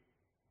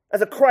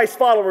as a Christ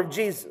follower of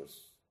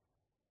Jesus.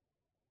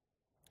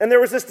 And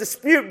there was this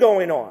dispute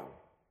going on.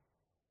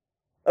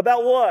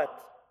 About what?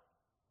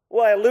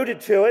 Well, I alluded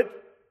to it.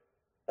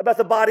 About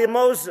the body of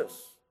Moses.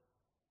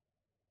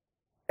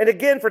 And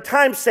again, for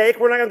time's sake,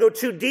 we're not going to go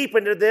too deep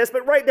into this,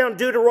 but write down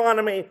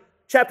Deuteronomy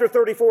chapter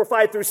 34,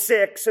 5 through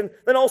 6, and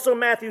then also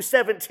Matthew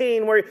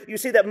 17, where you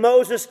see that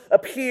Moses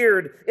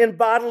appeared in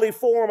bodily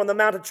form on the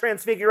Mount of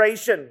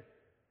Transfiguration.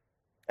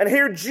 And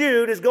here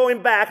Jude is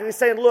going back and he's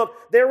saying,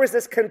 look, there was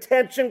this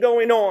contention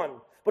going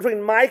on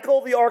between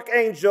Michael the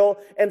archangel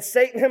and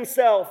Satan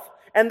himself,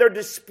 and they're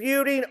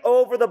disputing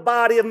over the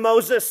body of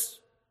Moses.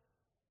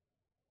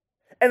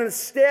 And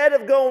instead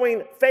of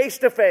going face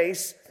to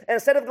face, and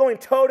instead of going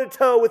toe to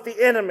toe with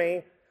the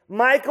enemy,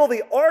 Michael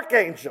the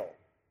archangel,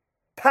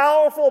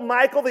 powerful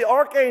Michael the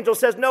archangel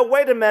says, no,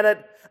 wait a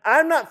minute.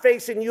 I'm not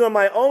facing you in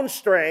my own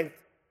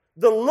strength.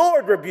 The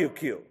Lord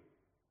rebuke you.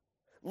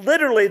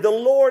 Literally, the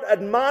Lord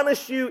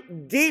admonish you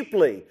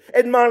deeply,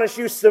 admonish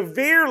you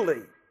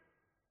severely.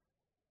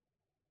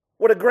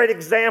 What a great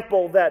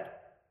example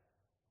that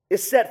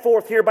is set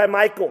forth here by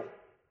Michael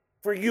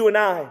for you and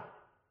I.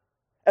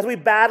 As we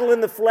battle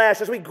in the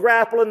flesh, as we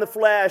grapple in the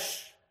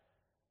flesh,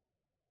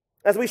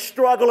 as we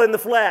struggle in the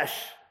flesh.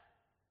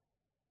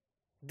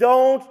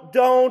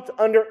 Don't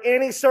under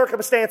any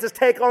circumstances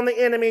take on the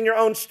enemy in your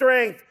own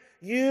strength.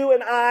 You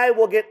and I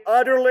will get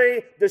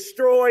utterly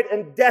destroyed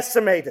and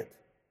decimated.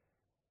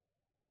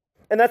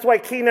 And that's why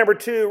key number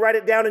 2, write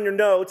it down in your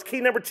notes.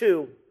 Key number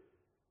 2,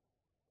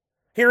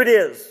 here it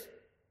is.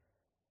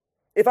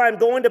 If I'm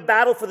going to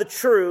battle for the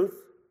truth,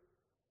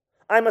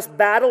 I must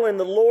battle in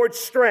the Lord's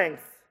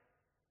strength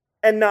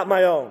and not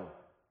my own.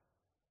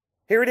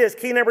 Here it is,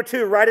 key number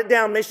 2, write it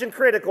down, mission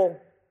critical.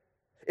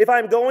 If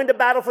I'm going to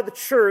battle for the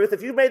truth,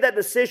 if you made that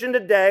decision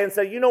today and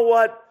say, you know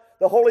what,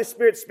 the Holy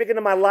Spirit's speaking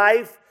to my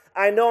life,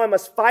 I know I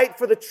must fight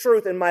for the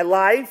truth in my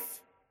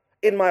life,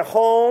 in my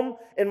home,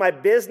 in my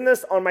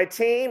business, on my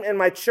team, in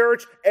my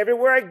church,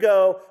 everywhere I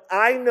go,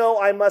 I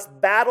know I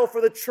must battle for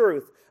the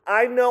truth.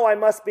 I know I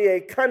must be a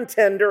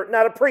contender,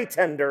 not a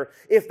pretender.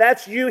 If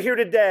that's you here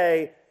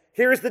today,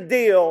 here's the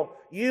deal.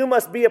 You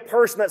must be a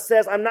person that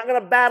says, I'm not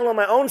going to battle in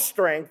my own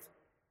strength.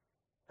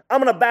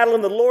 I'm going to battle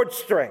in the Lord's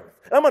strength.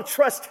 I'm going to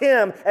trust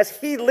Him as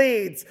He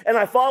leads and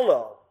I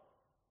follow.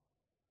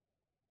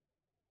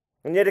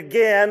 And yet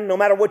again, no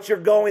matter what you're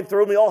going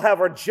through, we all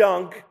have our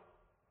junk.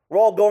 We're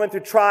all going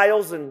through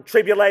trials and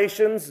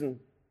tribulations and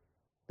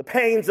the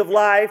pains of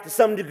life to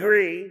some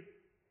degree.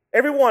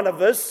 Every one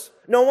of us.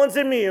 No one's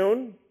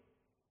immune.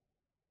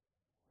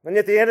 And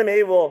yet the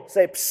enemy will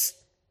say, psst,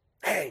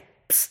 hey,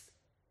 psst,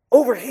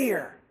 over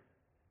here.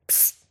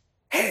 Psst,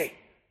 hey,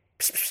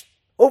 psst, psst,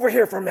 over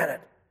here for a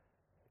minute.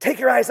 Take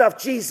your eyes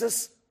off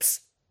Jesus. Psst,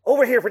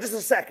 over here for just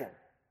a second.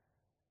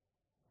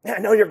 I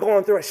know you're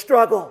going through a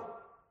struggle,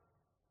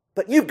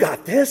 but you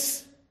got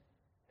this.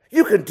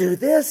 You can do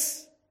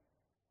this.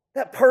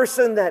 That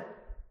person that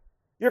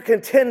you're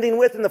contending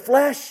with in the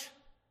flesh.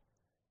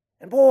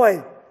 And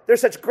boy,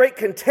 there's such great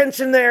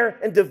contention there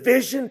and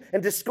division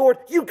and discord.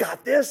 You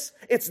got this.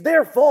 It's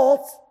their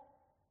fault.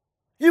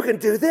 You can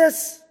do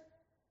this.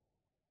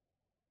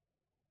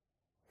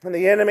 And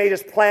the enemy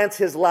just plants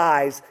his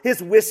lies,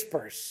 his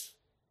whispers.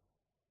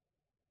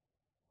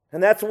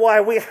 And that's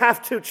why we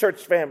have to,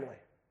 church family.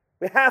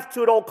 We have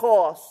to at all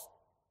costs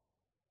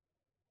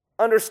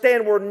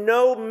understand we're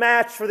no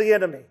match for the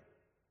enemy.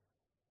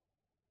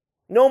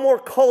 No more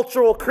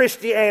cultural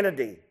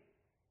Christianity.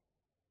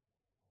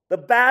 The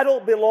battle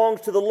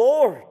belongs to the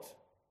Lord.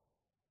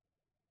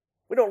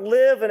 We don't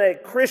live in a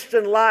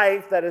Christian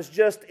life that is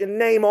just in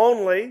name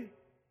only.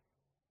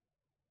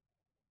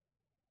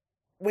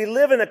 We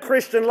live in a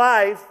Christian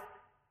life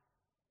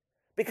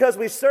because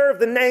we serve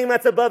the name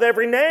that's above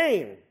every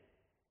name.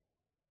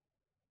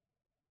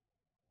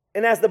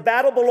 And as the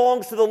battle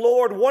belongs to the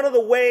Lord, one of the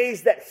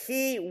ways that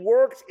He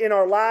works in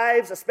our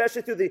lives,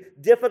 especially through the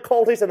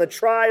difficulties and the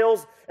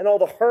trials and all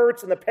the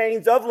hurts and the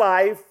pains of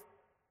life,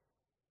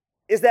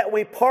 is that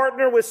we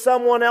partner with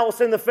someone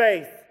else in the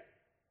faith.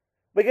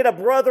 We get a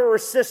brother or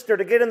sister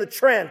to get in the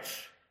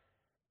trench,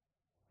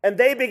 and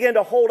they begin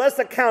to hold us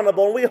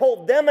accountable, and we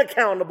hold them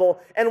accountable,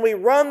 and we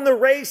run the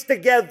race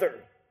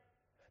together.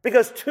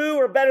 Because two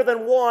are better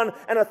than one,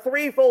 and a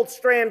threefold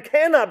strand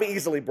cannot be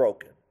easily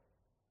broken.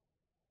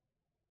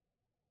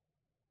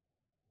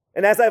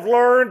 And as I've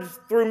learned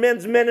through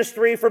men's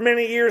ministry for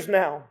many years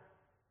now,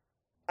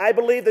 I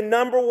believe the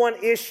number one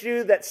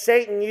issue that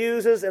Satan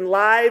uses in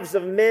lives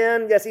of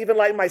men, yes, even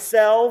like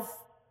myself,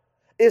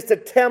 is to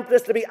tempt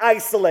us to be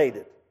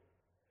isolated.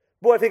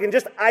 Boy, if he can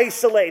just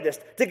isolate us,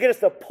 to get us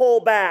to pull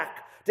back,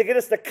 to get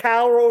us to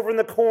cower over in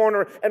the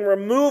corner and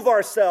remove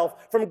ourselves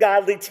from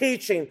godly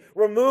teaching,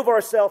 remove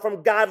ourselves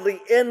from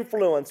godly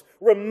influence,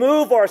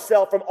 remove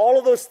ourselves from all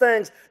of those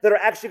things that are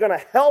actually going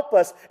to help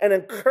us and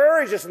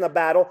encourage us in the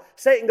battle,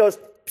 Satan goes,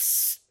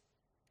 psst,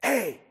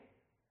 hey,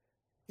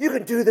 you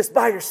can do this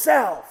by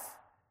yourself.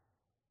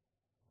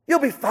 You'll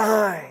be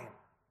fine.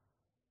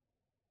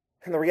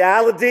 And the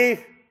reality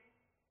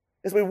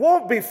is we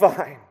won't be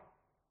fine.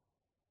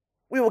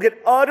 We will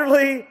get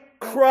utterly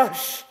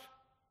crushed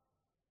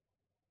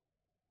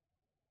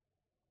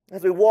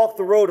as we walk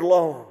the road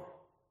alone.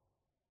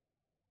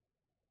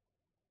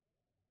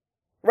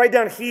 Write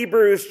down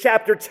Hebrews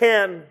chapter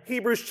 10,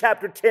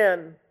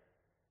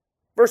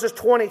 verses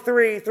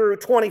 23 through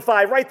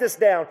 25. Write this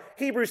down,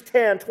 Hebrews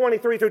 10,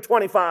 23 through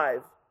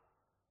 25.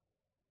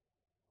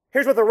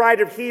 Here's what the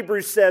writer of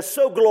Hebrews says,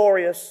 so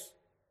glorious.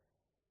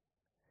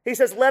 He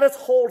says, let us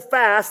hold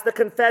fast the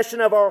confession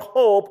of our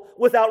hope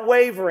without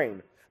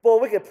wavering. Boy,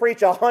 we could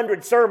preach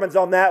 100 sermons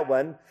on that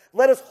one.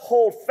 Let us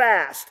hold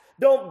fast.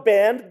 Don't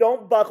bend,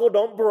 don't buckle,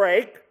 don't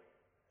break.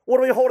 What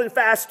are we holding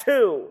fast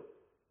to?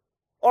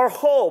 Our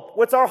hope.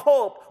 What's our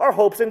hope? Our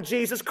hope's in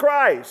Jesus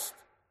Christ.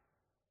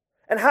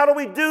 And how do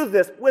we do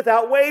this?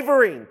 Without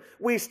wavering.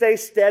 We stay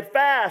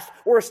steadfast.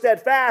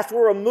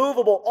 We're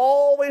immovable,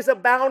 always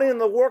abounding in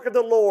the work of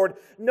the Lord,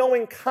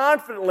 knowing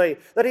confidently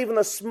that even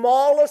the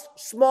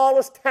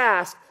smallest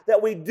task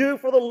that we do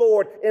for the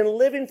Lord in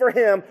living for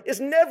Him is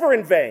never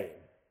in vain.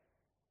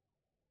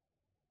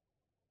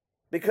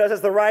 Because as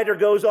the writer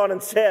goes on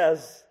and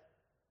says,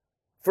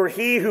 for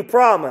He who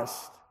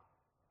promised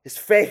is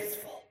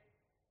faithful.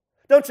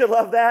 Don't you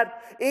love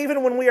that?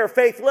 Even when we are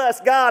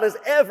faithless, God is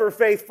ever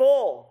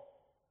faithful.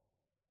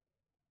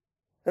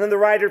 And then the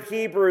writer of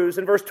Hebrews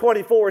in verse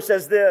 24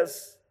 says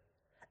this,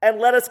 and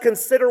let us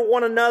consider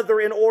one another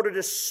in order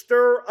to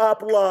stir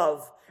up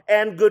love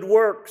and good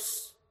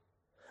works,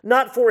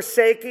 not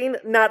forsaking,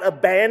 not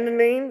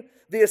abandoning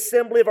the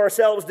assembly of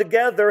ourselves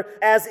together,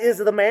 as is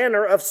the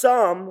manner of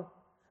some,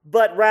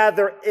 but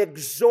rather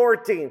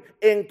exhorting,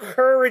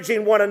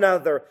 encouraging one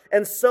another,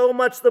 and so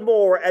much the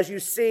more as you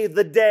see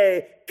the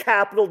day,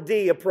 capital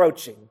D,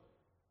 approaching.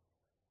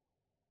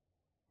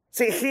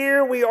 See,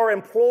 here we are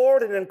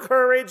implored and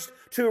encouraged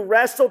to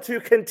wrestle, to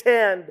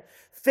contend.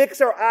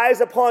 Fix our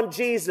eyes upon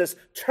Jesus.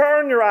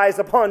 Turn your eyes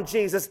upon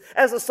Jesus.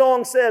 As the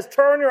song says,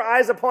 turn your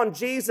eyes upon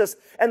Jesus,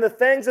 and the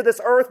things of this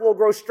earth will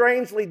grow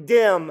strangely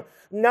dim.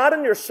 Not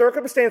in your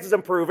circumstances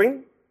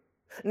improving,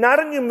 not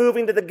in you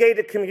moving to the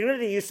gated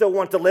community you so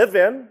want to live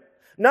in,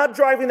 not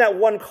driving that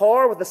one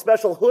car with a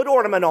special hood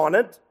ornament on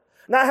it,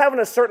 not having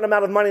a certain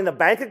amount of money in the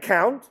bank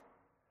account,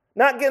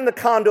 not getting the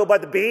condo by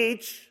the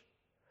beach,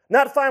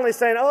 not finally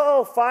saying,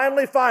 oh,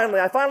 finally,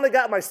 I finally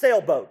got my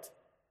sailboat.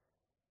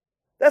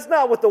 That's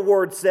not what the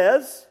Word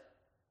says.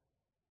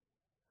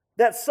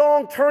 That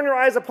song, Turn Your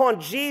Eyes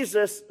Upon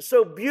Jesus,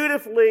 so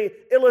beautifully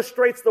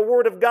illustrates the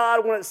Word of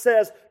God when it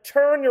says,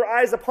 turn your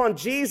eyes upon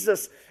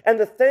Jesus, and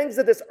the things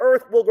of this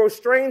earth will grow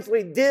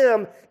strangely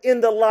dim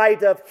in the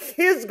light of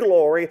His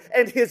glory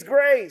and His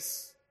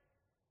grace.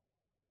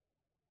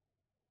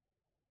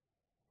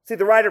 See,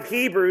 the writer of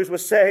Hebrews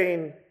was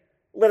saying,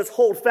 let us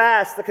hold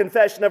fast the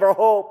confession of our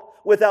hope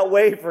without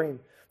wavering.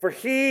 For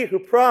He who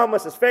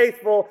promised is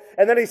faithful.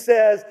 And then he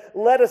says,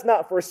 let us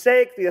not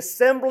forsake the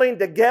assembling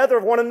together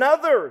of one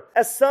another,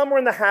 as some are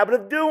in the habit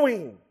of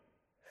doing.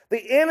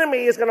 The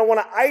enemy is going to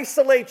want to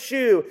isolate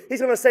you. He's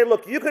going to say,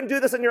 look, you can do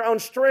this in your own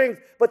strength,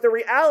 but the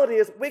reality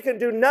is we can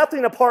do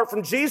nothing apart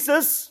from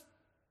Jesus.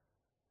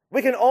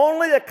 We can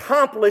only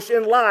accomplish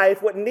in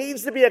life what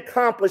needs to be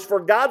accomplished for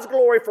God's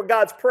glory, for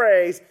God's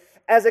praise,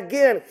 as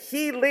again,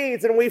 He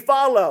leads and we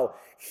follow.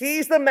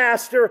 He's the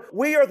master,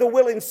 we are the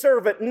willing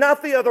servant,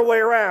 not the other way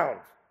around.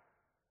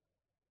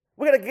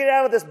 We got to get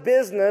out of this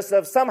business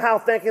of somehow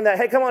thinking that,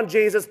 hey, come on,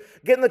 Jesus,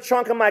 get in the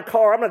trunk of my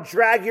car. I'm going to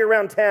drag you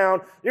around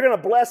town. You're going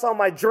to bless all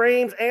my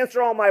dreams,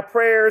 answer all my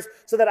prayers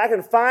so that I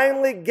can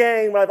finally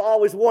gain what I've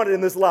always wanted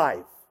in this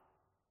life.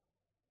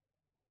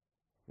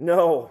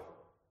 No,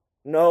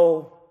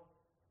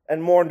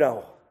 and more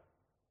no.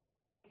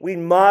 We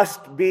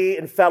must be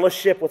in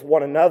fellowship with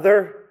one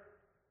another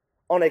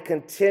on a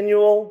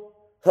continual,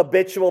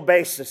 habitual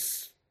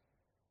basis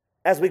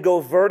as we go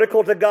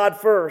vertical to God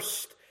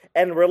first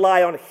and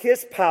rely on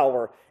His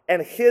power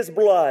and His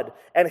blood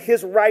and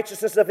His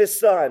righteousness of His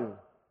Son.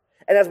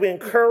 And as we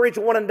encourage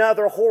one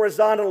another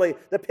horizontally,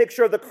 the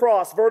picture of the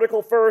cross,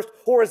 vertical first,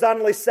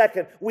 horizontally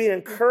second, we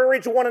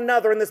encourage one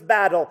another in this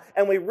battle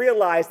and we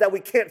realize that we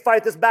can't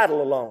fight this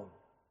battle alone.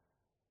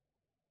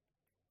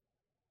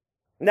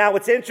 Now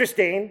it's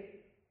interesting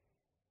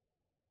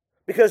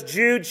because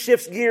Jude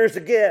shifts gears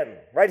again,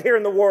 right here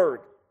in the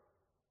Word.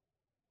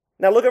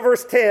 Now look at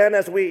verse 10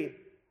 as we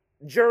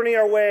journey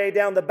our way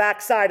down the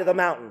backside of the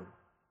mountain.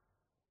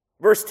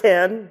 Verse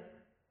 10,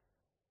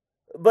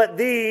 but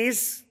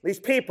these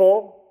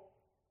people,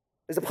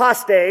 these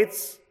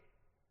apostates,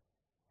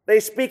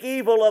 they speak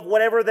evil of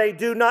whatever they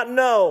do not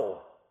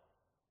know.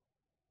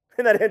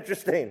 Isn't that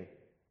interesting?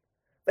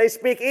 They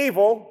speak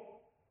evil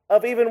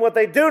of even what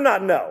they do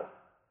not know.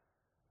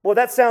 Well,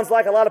 that sounds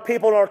like a lot of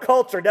people in our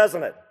culture,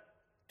 doesn't it?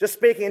 Just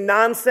speaking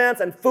nonsense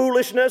and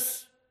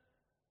foolishness,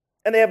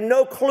 and they have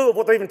no clue of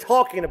what they're even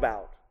talking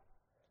about.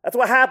 That's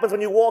what happens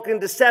when you walk in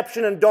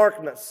deception and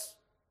darkness.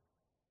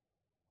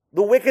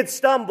 The wicked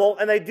stumble,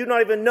 and they do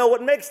not even know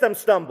what makes them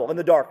stumble in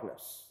the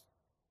darkness.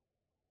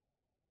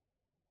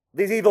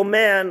 These evil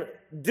men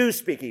do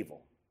speak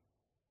evil.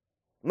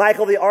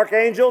 Michael the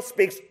archangel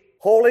speaks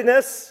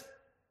holiness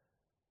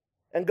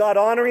and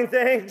God-honoring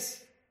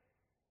things.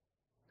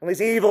 And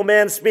these evil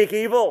men speak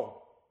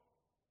evil.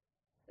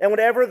 And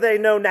whatever they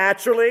know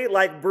naturally,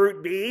 like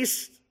brute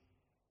beasts,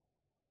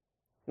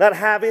 not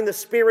having the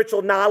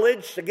spiritual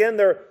knowledge, again,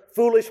 their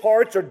foolish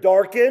hearts are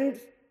darkened.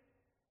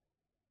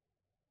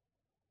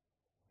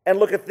 And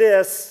look at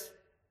this,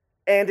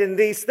 and in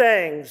these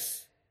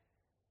things,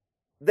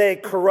 they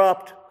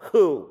corrupt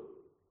who?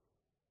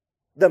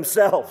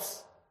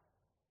 Themselves.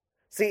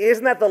 See,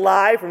 isn't that the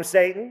lie from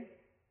Satan?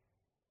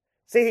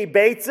 See, he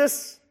baits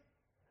us.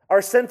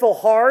 Our sinful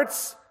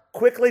hearts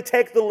quickly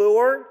take the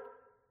lure.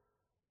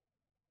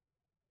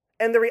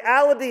 And the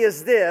reality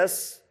is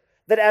this,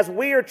 that as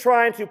we are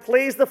trying to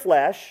please the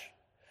flesh,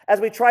 as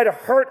we try to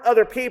hurt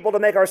other people to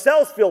make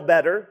ourselves feel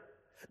better,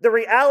 the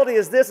reality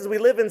is this, as we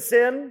live in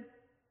sin,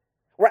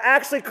 we're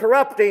actually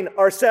corrupting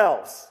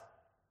ourselves.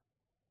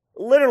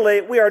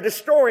 Literally, we are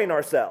destroying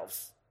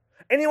ourselves.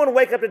 Anyone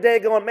wake up today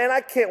going, man, I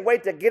can't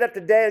wait to get up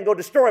today and go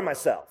destroy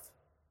myself?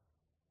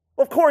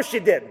 Well, of course you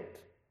didn't.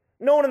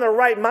 No one in their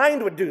right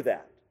mind would do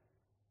that.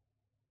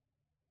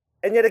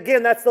 And yet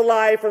again, that's the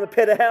lie from the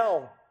pit of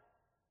hell.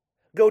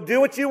 Go do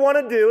what you want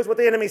to do is what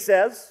the enemy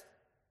says.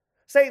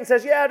 Satan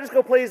says, yeah, just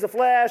go please the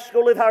flesh,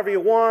 go live however you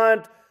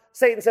want.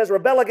 Satan says,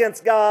 rebel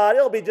against God,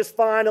 it'll be just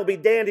fine, it'll be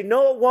dandy.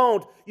 No, it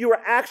won't. You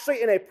are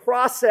actually in a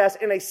process,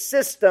 in a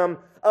system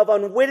of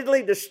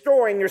unwittingly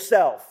destroying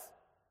yourself.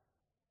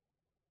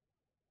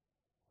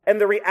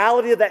 And the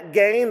reality of that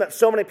game that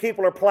so many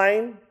people are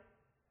playing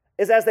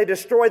is as they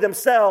destroy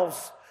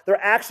themselves,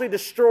 they're actually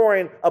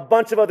destroying a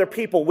bunch of other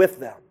people with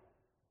them.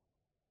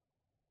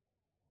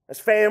 As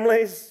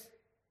families,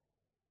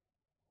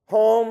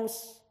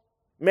 homes,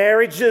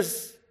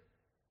 marriages,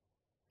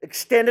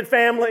 extended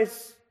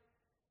families,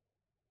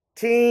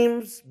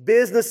 teams,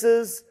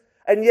 businesses,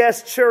 and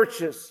yes,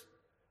 churches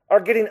are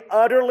getting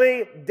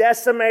utterly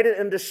decimated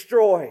and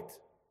destroyed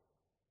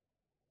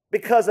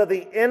because of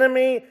the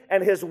enemy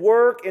and his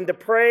work in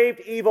depraved,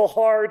 evil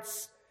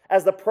hearts,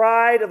 as the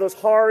pride of those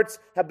hearts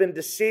have been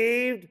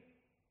deceived,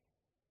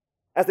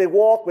 as they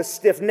walk with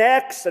stiff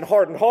necks and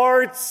hardened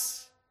hearts.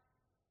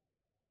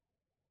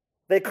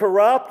 They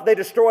corrupt, they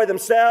destroy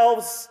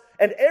themselves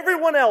and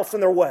everyone else in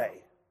their way.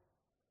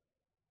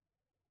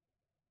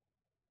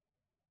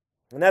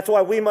 And that's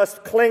why we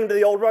must cling to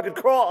the old rugged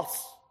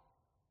cross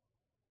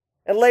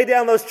and lay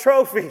down those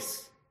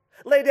trophies,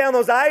 lay down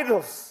those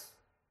idols,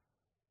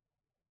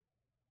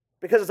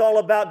 because it's all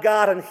about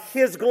God and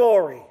His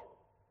glory,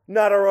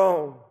 not our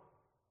own.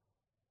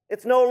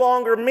 It's no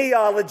longer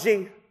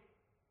meology,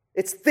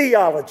 it's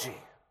theology.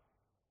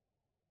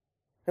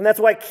 And that's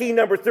why key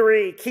number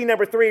three,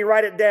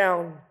 write it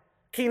down.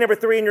 Key number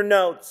 3 in your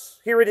notes.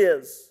 Here it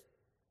is.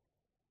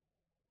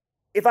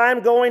 If I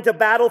am going to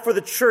battle for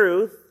the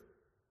truth,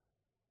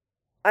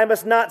 I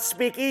must not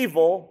speak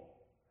evil,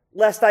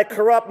 lest I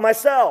corrupt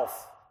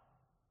myself.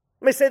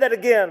 Let me say that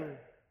again.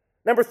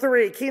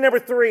 Key number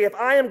 3, if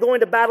I am going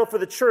to battle for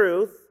the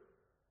truth,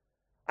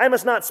 I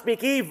must not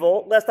speak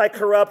evil, lest I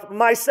corrupt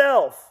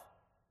myself.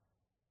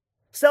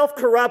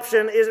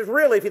 Self-corruption is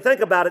really, if you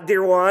think about it,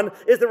 dear one,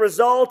 is the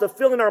result of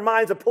filling our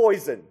minds with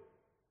poison.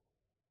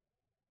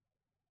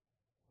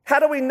 How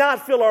do we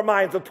not fill our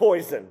minds with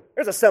poison?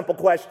 There's a simple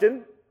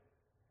question.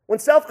 When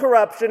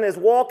self-corruption is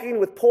walking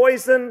with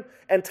poison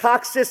and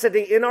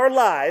toxicity in our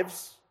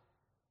lives,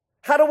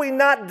 how do we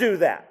not do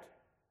that?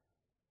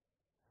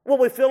 Well,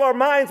 we fill our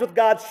minds with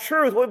God's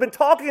truth, what we've been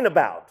talking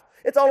about.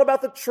 It's all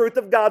about the truth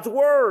of God's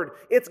word.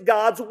 It's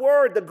God's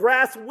word. The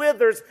grass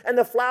withers and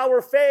the flower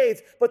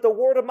fades, but the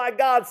word of my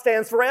God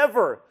stands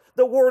forever.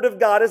 The word of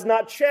God is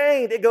not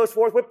chained. It goes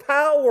forth with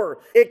power.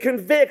 It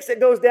convicts. It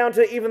goes down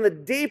to even the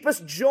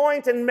deepest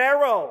joint and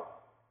marrow.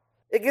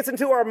 It gets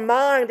into our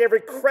mind,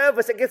 every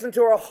crevice. It gets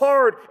into our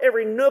heart,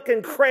 every nook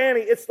and cranny.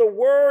 It's the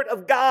word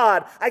of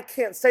God. I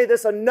can't say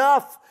this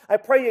enough. I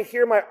pray you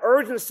hear my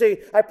urgency.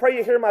 I pray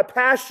you hear my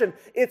passion.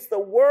 It's the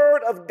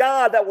word of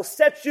God that will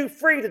set you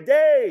free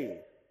today.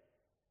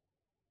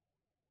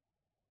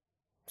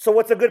 So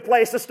what's a good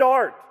place to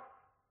start?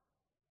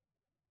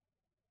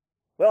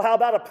 Well, how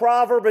about a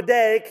proverb a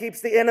day keeps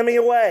the enemy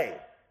away?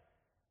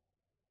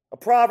 A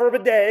proverb a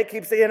day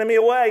keeps the enemy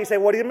away. You say,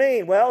 what do you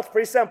mean? Well, it's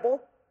pretty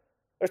simple.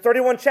 There's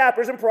 31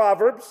 chapters in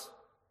Proverbs.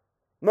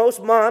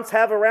 Most months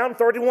have around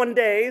 31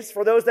 days.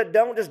 For those that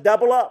don't, just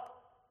double up.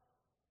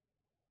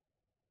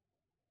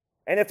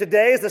 And if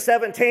today is the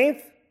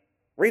 17th,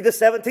 read the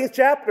 17th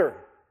chapter.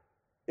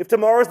 If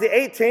tomorrow is the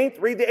 18th,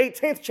 read the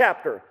 18th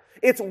chapter.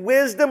 It's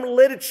wisdom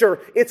literature.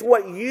 It's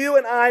what you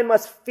and I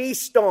must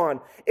feast on.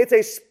 It's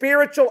a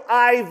spiritual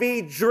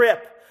IV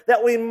drip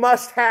that we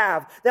must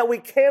have, that we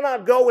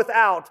cannot go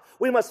without.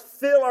 We must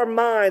fill our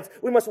minds.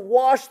 We must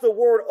wash the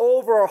word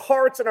over our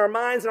hearts and our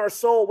minds and our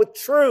soul with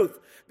truth.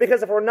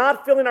 Because if we're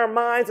not filling our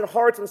minds and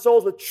hearts and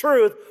souls with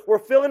truth, we're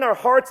filling our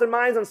hearts and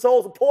minds and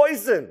souls with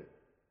poison.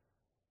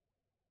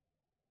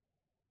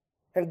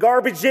 And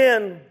garbage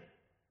in,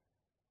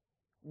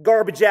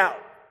 garbage out.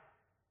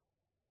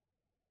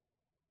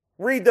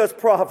 Read those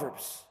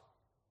Proverbs.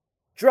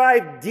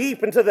 Drive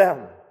deep into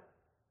them.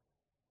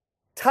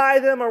 Tie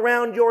them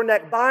around your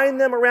neck. Bind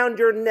them around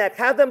your neck.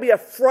 Have them be a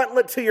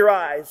frontlet to your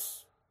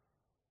eyes.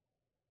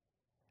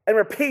 And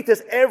repeat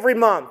this every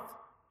month.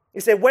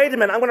 You say, wait a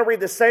minute, I'm going to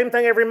read the same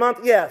thing every month?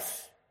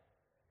 Yes.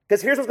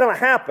 Because here's what's going to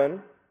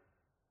happen.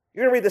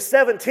 You're going to read the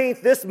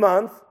 17th this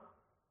month.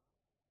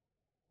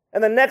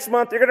 And the next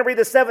month, you're going to read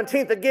the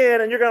 17th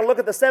again, and you're going to look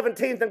at the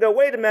 17th and go,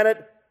 wait a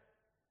minute,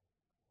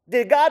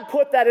 did God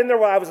put that in there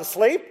while I was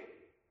asleep?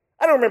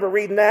 I don't remember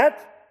reading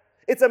that.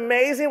 It's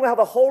amazing how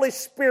the Holy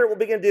Spirit will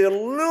begin to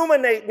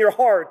illuminate in your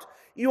heart.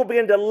 You will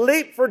begin to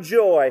leap for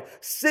joy,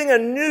 sing a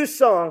new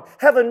song,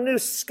 have a new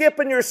skip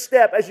in your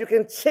step as you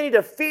continue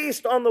to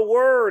feast on the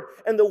Word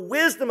and the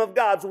wisdom of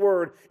God's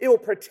Word. It will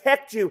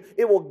protect you.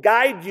 It will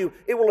guide you.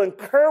 It will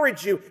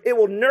encourage you. It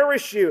will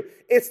nourish you.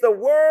 It's the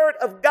Word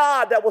of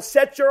God that will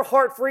set your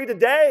heart free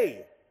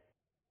today.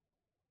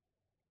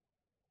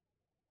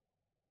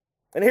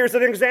 And here's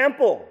an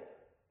example.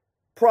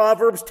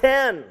 Proverbs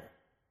 10.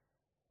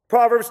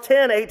 Proverbs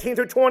 10, 18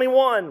 through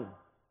 21.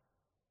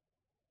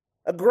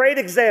 A great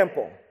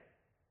example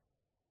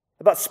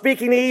about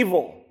speaking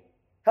evil.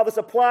 How this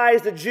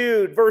applies to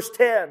Jude, verse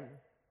 10.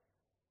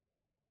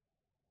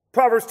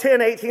 Proverbs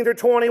 10, 18 through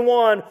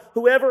 21.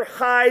 Whoever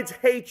hides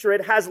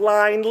hatred has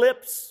lying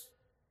lips.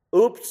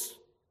 Oops.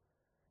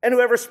 And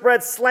whoever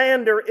spreads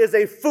slander is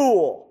a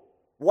fool.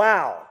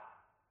 Wow.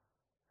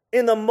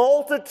 In the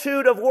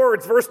multitude of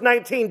words, verse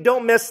 19,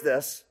 don't miss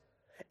this.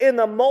 In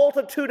the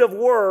multitude of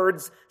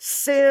words,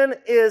 sin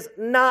is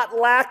not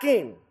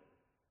lacking.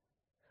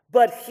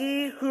 But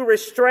he who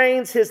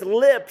restrains his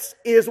lips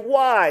is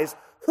wise.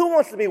 Who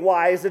wants to be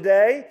wise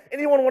today?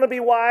 Anyone want to be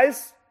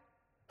wise?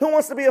 Who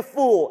wants to be a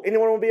fool?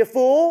 Anyone want to be a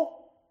fool?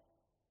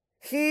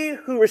 He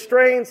who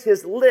restrains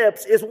his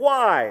lips is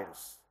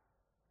wise.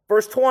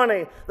 Verse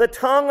 20, the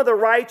tongue of the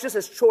righteous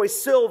is choice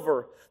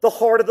silver. The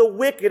heart of the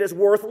wicked is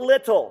worth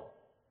little.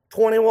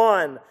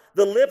 21,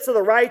 the lips of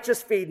the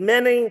righteous feed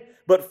many,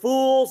 but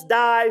fools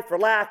die for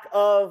lack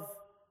of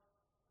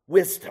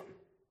wisdom.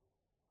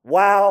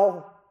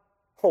 Wow.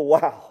 Oh,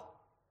 wow.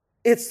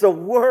 It's the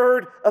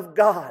Word of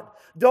God.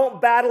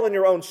 Don't battle in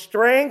your own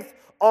strength.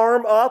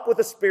 Arm up with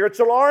the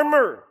spiritual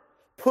armor.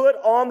 Put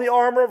on the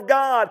armor of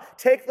God.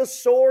 Take the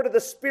sword of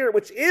the Spirit,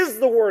 which is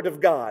the Word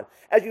of God.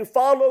 As you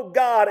follow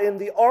God in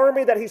the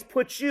army that He's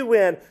put you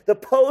in, the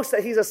post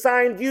that He's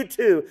assigned you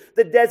to,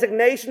 the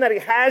designation that He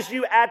has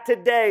you at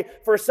today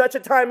for such a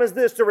time as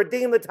this to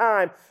redeem the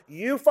time,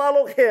 you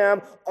follow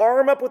Him,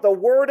 arm up with the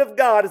Word of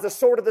God as the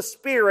sword of the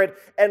Spirit,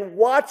 and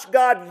watch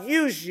God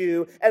use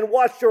you and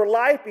watch your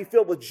life be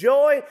filled with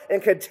joy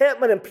and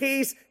contentment and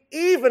peace,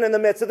 even in the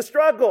midst of the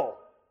struggle.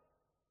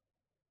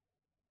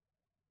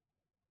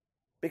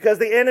 Because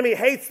the enemy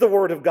hates the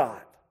Word of God.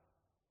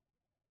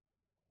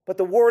 But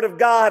the Word of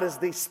God is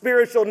the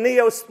spiritual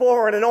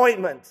neosporin and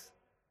ointment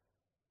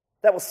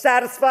that will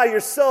satisfy your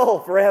soul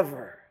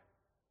forever.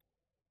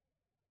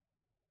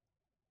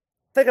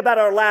 Think about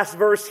our last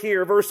verse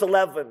here, verse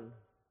 11.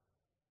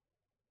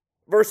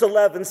 Verse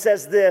 11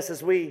 says this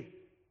as we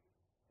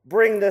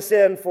bring this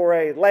in for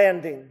a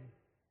landing.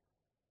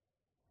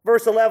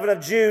 Verse 11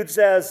 of Jude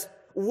says,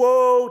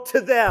 woe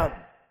to them.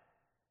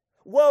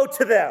 Woe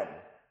to them.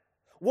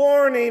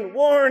 Warning,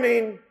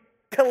 warning,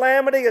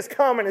 calamity is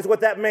coming is what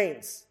that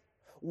means.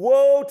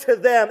 Woe to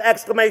them,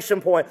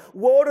 exclamation point.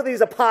 Woe to these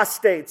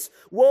apostates.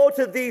 Woe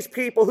to these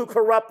people who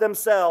corrupt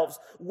themselves.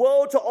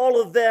 Woe to all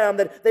of them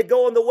that they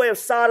go in the way of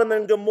Sodom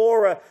and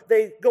Gomorrah.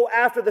 They go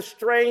after the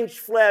strange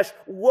flesh.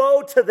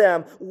 Woe to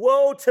them,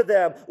 woe to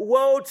them,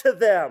 woe to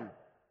them.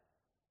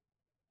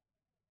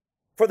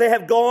 For they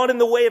have gone in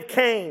the way of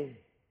Cain,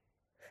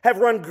 have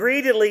run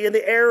greedily in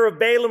the error of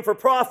Balaam for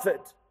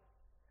profit,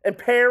 and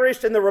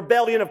perished in the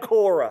rebellion of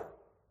Korah.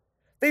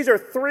 These are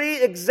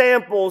three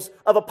examples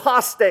of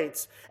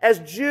apostates. As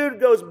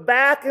Jude goes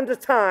back into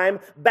time,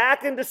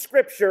 back into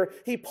Scripture,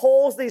 he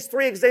pulls these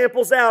three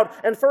examples out,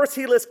 and first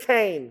he lists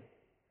Cain.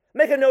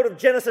 Make a note of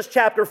Genesis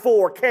chapter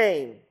 4,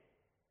 Cain.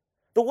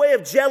 The way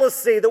of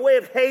jealousy, the way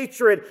of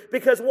hatred,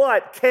 because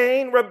what?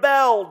 Cain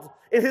rebelled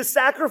in his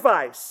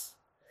sacrifice,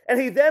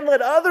 and he then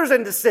led others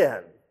into sin.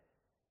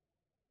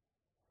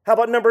 How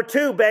about number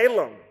 2,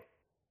 Balaam?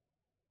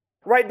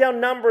 Write down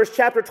Numbers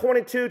chapter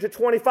 22 to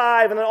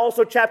 25, and then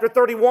also chapter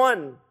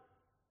 31.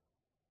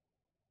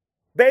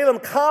 Balaam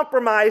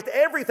compromised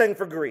everything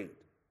for greed.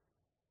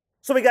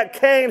 So we got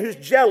Cain, who's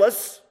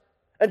jealous,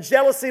 and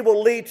jealousy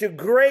will lead to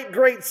great,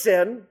 great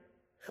sin.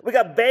 We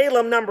got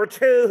Balaam, number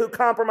 2, who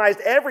compromised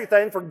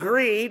everything for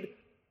greed.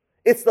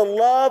 It's the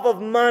love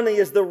of money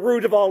is the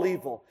root of all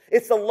evil.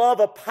 It's the love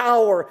of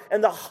power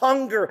and the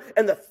hunger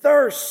and the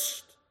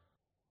thirst,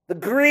 the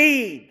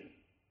greed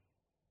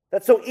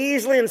that so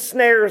easily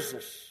ensnares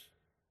us.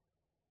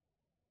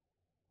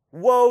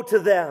 Woe to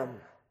them.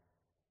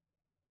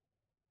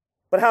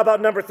 But how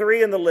about number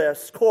 3 in the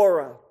list?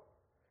 Korah.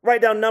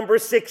 Write down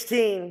Numbers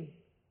 16.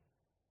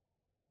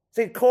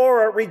 See,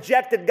 Korah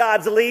rejected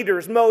God's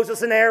leaders,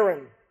 Moses and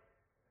Aaron.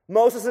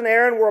 Moses and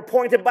Aaron were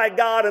appointed by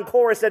God, and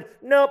Korah said,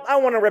 nope, I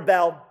want to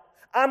rebel.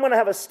 I'm going to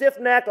have a stiff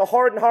neck, a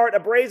hardened heart, a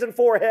brazen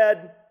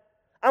forehead.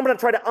 I'm going to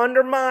try to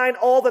undermine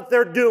all that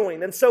they're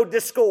doing and sow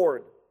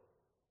discord.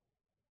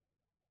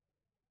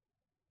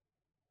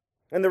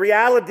 And the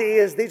reality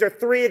is these are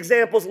 3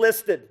 examples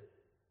listed.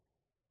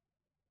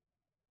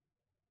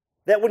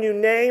 That when you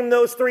name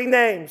those 3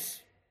 names,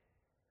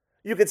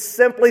 you could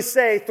simply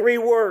say 3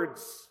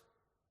 words.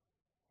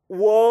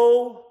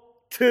 Woe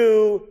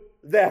to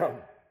them.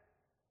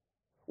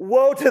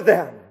 Woe to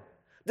them.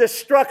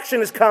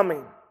 Destruction is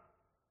coming.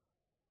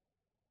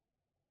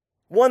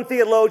 One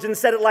theologian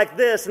said it like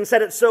this and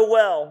said it so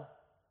well.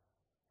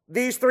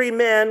 These 3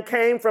 men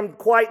came from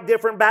quite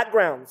different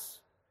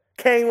backgrounds.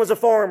 Cain was a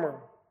farmer.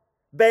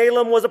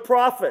 Balaam was a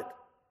prophet.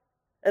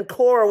 And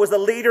Korah was a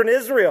leader in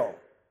Israel.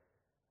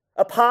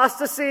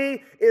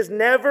 Apostasy is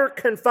never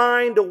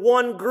confined to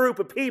one group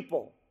of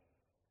people.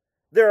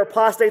 There are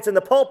apostates in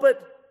the pulpit,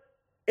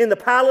 in the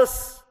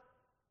palace,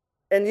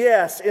 and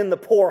yes, in the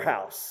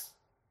poorhouse.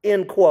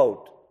 End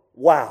quote.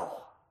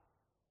 Wow.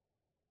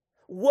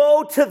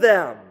 Woe to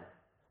them.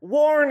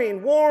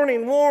 Warning,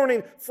 warning,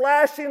 warning.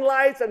 Flashing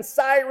lights and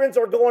sirens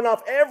are going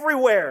off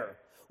everywhere.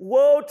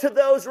 Woe to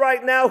those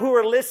right now who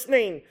are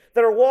listening,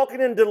 that are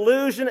walking in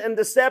delusion and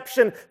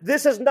deception.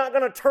 This is not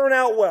going to turn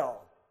out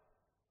well.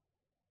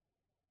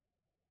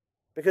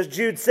 Because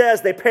Jude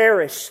says they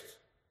perished.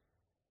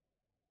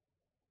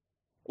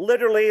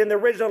 Literally in the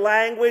original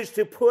language,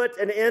 to put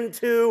an end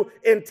to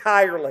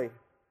entirely.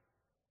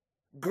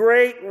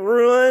 Great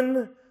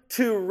ruin,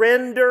 to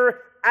render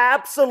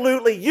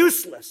absolutely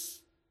useless.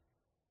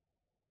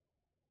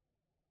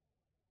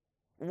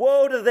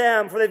 Woe to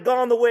them, for they've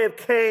gone the way of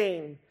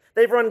Cain.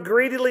 They've run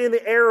greedily in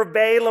the error of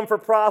Balaam for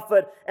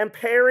profit and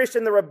perished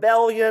in the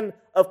rebellion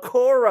of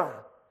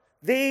Korah.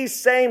 These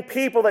same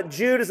people that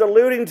Jude is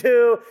alluding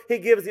to, he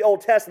gives the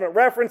Old Testament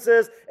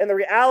references, and the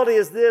reality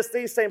is this: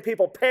 these same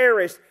people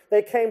perished.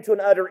 They came to an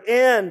utter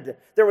end.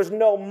 There was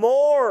no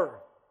more.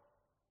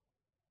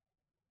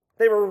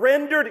 They were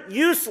rendered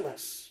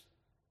useless.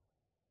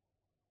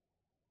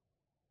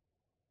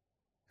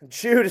 And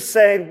Jude is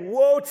saying,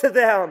 woe to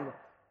them.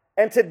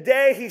 And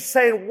today he's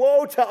saying,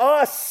 woe to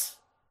us.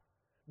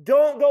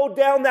 Don't go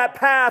down that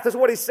path, is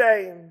what he's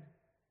saying.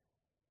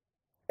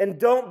 And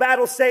don't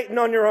battle Satan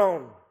on your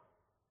own.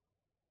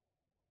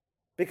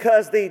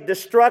 Because the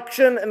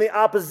destruction and the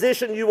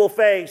opposition you will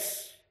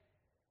face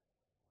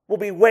will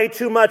be way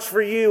too much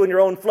for you and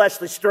your own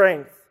fleshly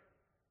strength.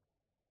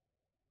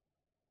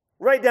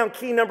 Write down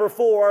key number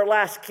 4, our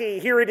last key.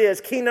 Here it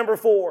is, key number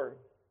 4.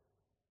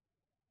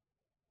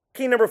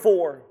 Key number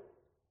 4.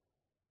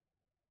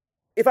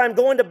 If I'm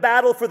going to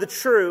battle for the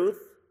truth,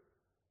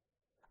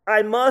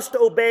 I must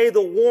obey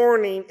the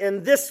warning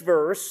in this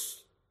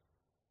verse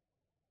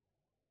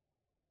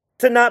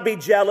to not be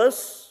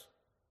jealous,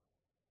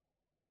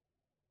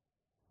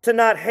 to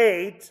not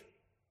hate,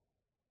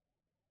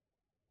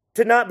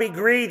 to not be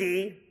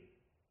greedy,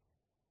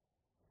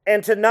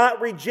 and to not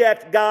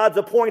reject God's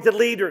appointed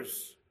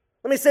leaders.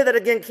 Let me say that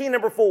again, key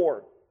number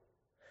 4.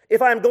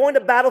 If I'm going to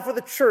battle for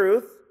the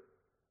truth,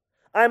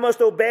 I must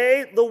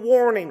obey the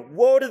warning,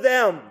 woe to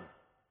them,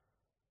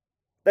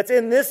 that's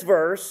in this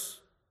verse,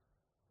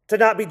 to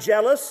not be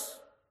jealous,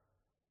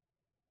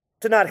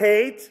 to not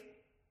hate,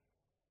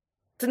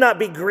 to not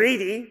be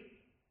greedy,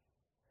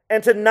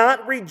 and to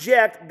not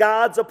reject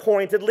God's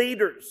appointed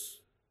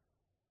leaders.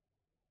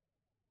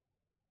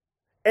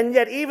 And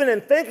yet, even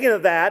in thinking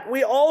of that,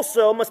 we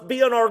also must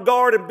be on our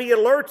guard and be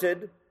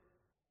alerted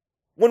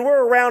when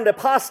we're around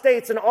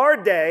apostates in our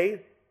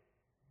day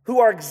who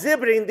are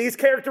exhibiting these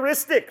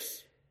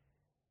characteristics.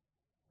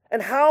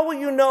 And how will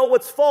you know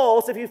what's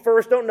false if you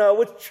first don't know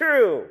what's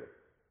true?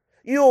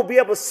 You will be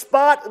able to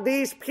spot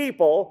these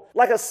people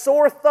like a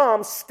sore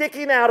thumb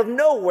sticking out of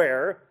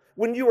nowhere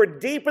when you are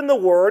deep in the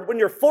Word, when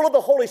you're full of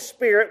the Holy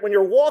Spirit, when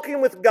you're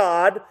walking with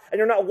God and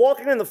you're not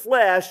walking in the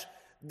flesh.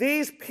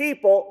 These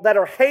people that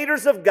are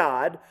haters of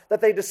God, that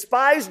they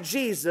despise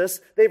Jesus,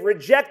 they've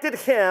rejected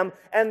Him,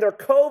 and they're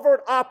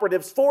covert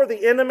operatives for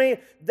the enemy,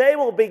 they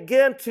will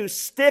begin to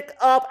stick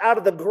up out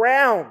of the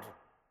ground.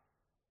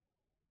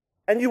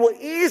 And you will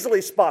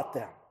easily spot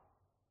them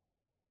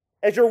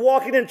as you're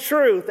walking in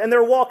truth and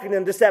they're walking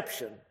in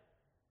deception.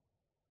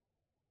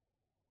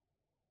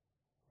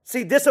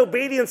 See,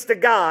 disobedience to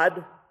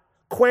God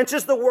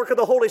quenches the work of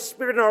the Holy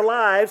Spirit in our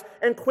lives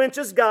and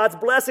quenches God's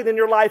blessing in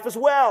your life as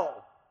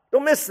well.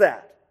 Don't miss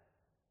that.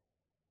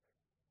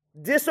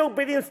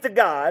 Disobedience to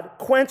God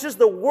quenches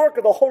the work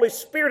of the Holy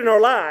Spirit in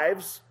our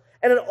lives,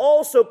 and it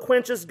also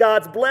quenches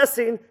God's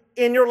blessing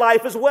in your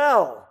life as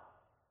well.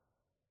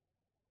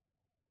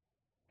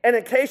 And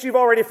in case you've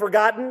already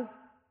forgotten,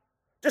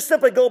 just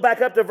simply go back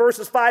up to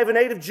verses 5 and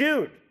 8 of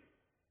Jude.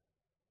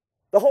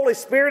 The Holy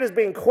Spirit is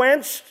being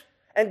quenched,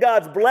 and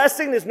God's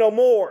blessing is no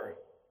more.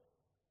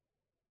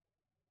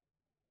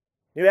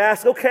 You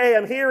ask, okay,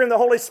 I'm hearing the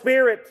Holy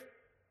Spirit.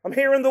 I'm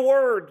hearing the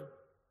Word.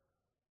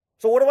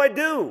 So what do I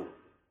do?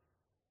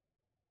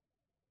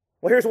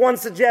 Well, here's one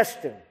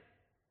suggestion.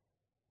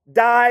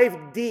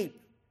 Dive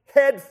deep,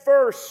 head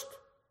first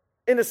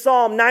into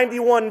Psalm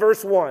 91,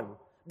 verse 1.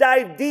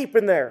 Dive deep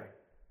in there.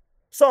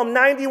 Psalm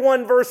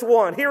 91, verse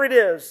 1. Here it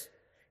is.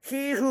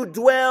 He who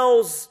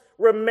dwells,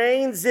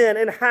 remains in,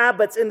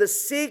 inhabits in the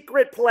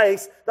secret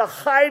place, the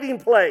hiding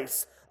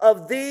place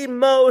of the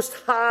Most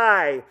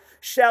High,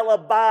 shall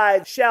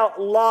abide, shall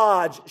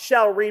lodge,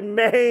 shall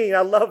remain,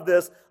 I love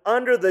this,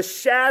 under the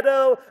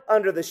shadow,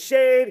 under the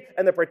shade,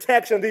 and the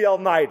protection of the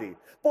Almighty.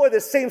 Boy,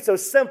 this seems so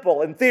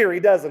simple in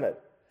theory, doesn't it?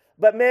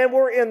 But man,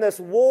 we're in this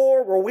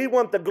war where we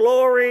want the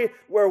glory,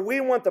 where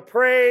we want the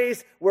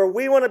praise, where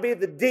we want to be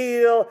the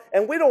deal,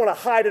 and we don't want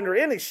to hide under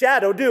any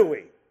shadow, do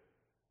we?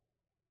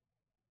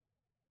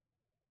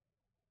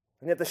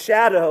 And yet the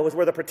shadow is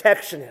where the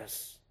protection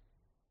is.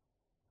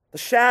 The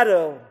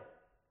shadow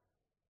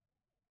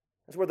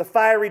is where the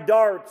fiery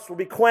darts will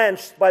be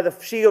quenched by the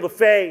shield of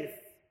faith.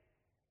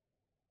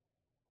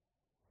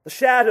 The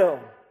shadow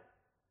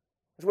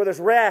is where there's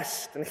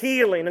rest and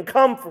healing and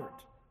comfort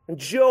and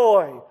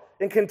joy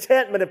and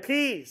contentment and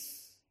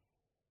peace.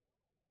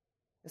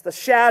 It's the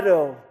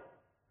shadow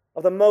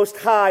of the Most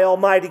High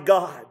Almighty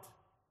God.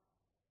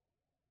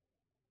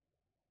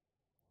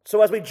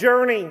 So as we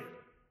journey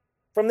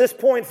from this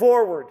point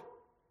forward,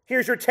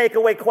 here's your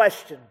takeaway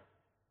question.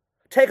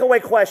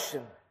 Takeaway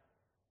question.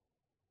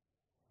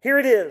 Here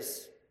it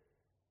is.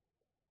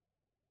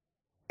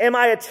 Am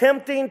I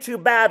attempting to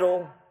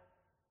battle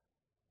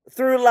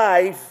through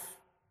life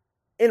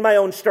in my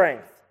own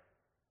strength?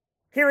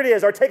 Here it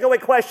is, our takeaway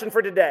question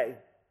for today.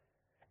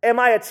 Am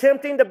I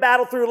attempting to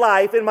battle through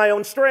life in my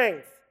own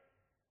strength?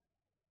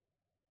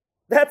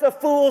 That's a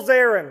fool's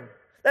errand.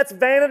 That's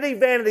vanity,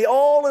 vanity.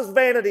 All is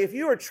vanity. If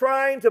you are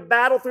trying to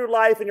battle through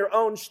life in your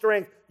own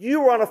strength,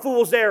 you are on a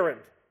fool's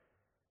errand.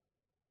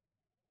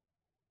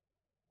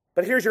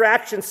 But here's your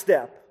action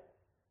step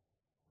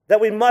that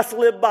we must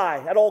live by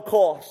at all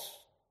costs.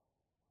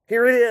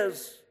 Here it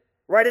is.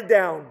 Write it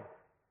down.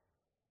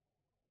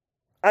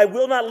 I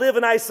will not live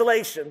in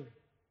isolation,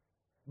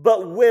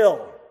 but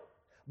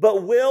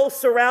will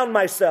surround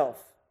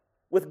myself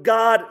with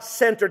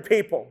God-centered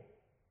people.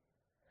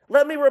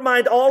 Let me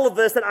remind all of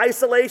us that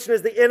isolation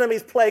is the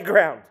enemy's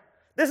playground.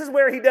 This is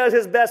where he does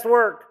his best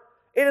work.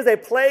 It is a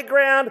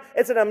playground.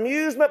 It's an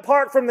amusement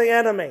park from the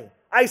enemy.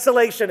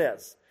 Isolation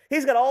is.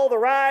 He's got all the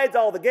rides,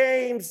 all the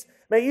games.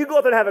 Man, you go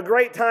up there and have a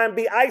great time,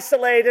 be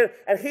isolated,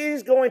 and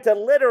he's going to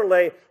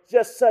literally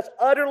just such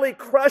utterly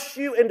crush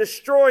you and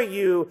destroy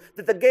you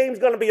that the game's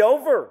going to be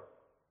over.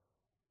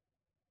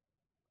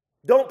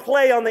 Don't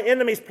play on the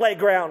enemy's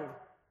playground.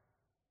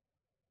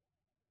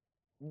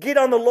 Get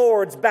on the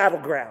Lord's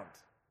battleground.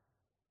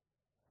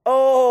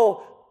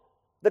 Oh,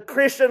 the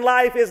Christian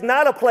life is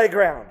not a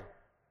playground.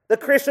 The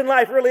Christian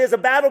life really is a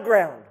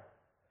battleground.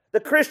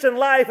 The Christian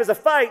life is a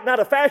fight, not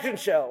a fashion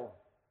show.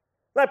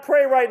 And I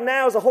pray right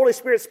now as the Holy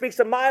Spirit speaks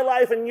to my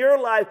life and your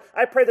life,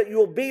 I pray that you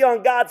will be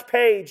on God's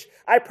page.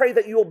 I pray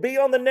that you will be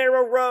on the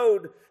narrow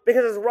road.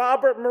 Because as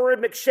Robert Murray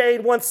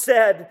McShane once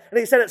said, and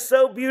he said it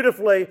so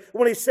beautifully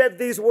when he said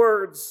these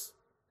words,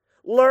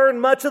 learn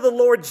much of the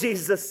Lord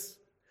Jesus.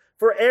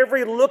 For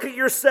every look at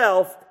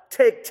yourself,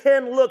 take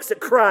 10 looks at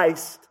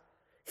Christ.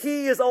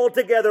 He is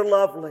altogether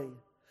lovely.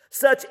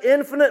 Such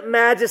infinite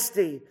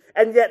majesty,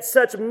 and yet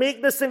such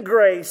meekness and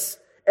grace,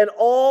 and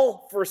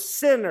all for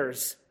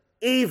sinners,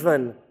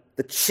 even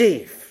the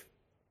chief.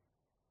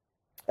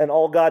 And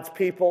all God's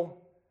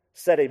people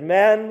said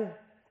amen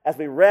as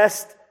we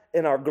rest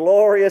in our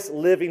glorious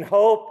living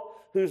hope,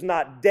 who's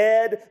not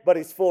dead, but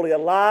he's fully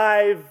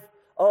alive.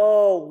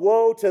 Oh,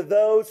 woe to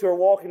those who are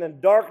walking in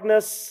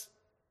darkness.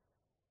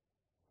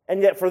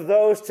 And yet for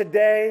those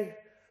today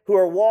who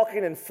are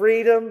walking in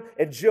freedom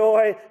and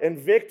joy and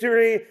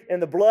victory in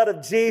the blood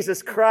of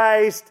Jesus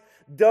Christ,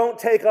 don't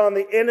take on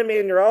the enemy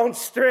in your own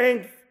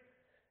strength.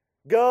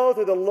 Go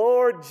through the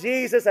Lord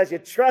Jesus as you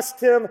trust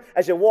him,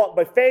 as you walk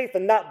by faith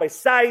and not by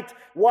sight.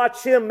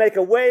 Watch him make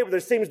a way where there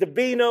seems to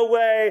be no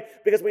way,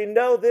 because we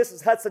know this,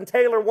 as Hudson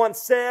Taylor once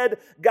said,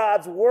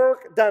 God's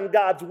work done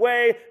God's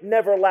way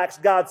never lacks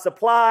God's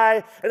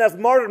supply. And as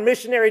martyred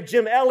missionary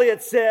Jim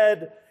Elliot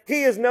said,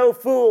 he is no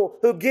fool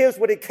who gives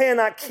what he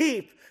cannot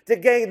keep to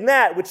gain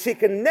that which he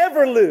can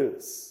never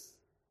lose.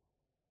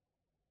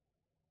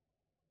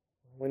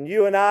 When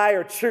you and I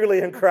are truly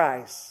in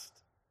Christ,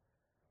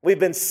 we've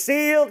been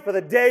sealed for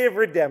the day of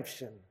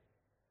redemption.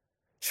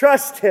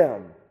 Trust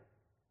Him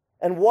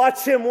and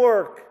watch Him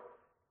work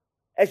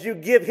as you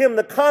give Him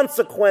the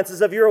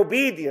consequences of your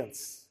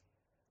obedience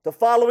to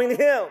following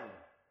Him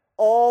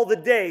all the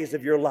days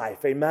of your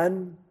life.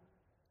 Amen.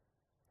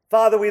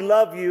 Father, we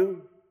love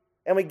You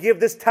and we give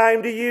this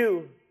time to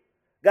You.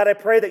 God, I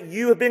pray that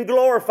You have been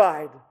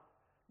glorified.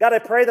 God, I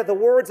pray that the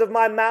words of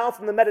my mouth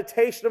and the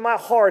meditation of my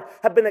heart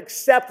have been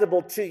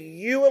acceptable to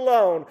You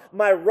alone,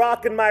 my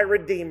rock and my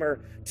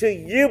redeemer. To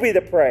You be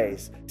the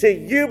praise. To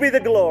You be the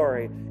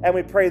glory. And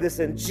we pray this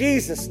in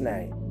Jesus'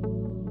 name.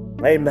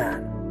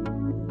 Amen.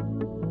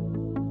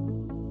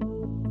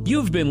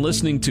 You've been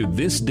listening to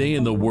This Day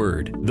in the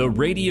Word, the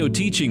radio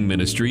teaching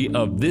ministry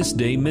of This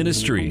Day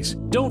Ministries.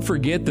 Don't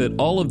forget that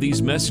all of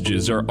these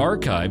messages are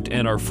archived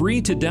and are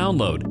free to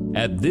download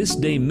at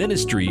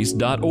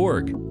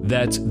thisdayministries.org.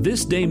 That's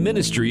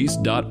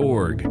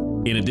thisdayministries.org.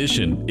 In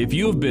addition, if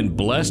you have been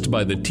blessed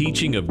by the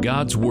teaching of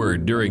God's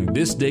Word during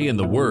This Day in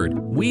the Word,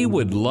 we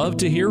would love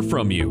to hear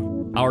from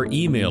you. Our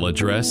email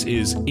address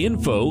is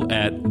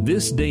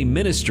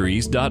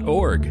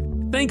info@thisdayministries.org.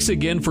 Thanks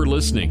again for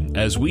listening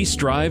as we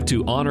strive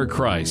to honor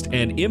Christ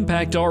and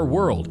impact our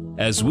world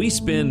as we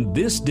spend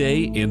this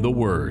day in the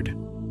Word.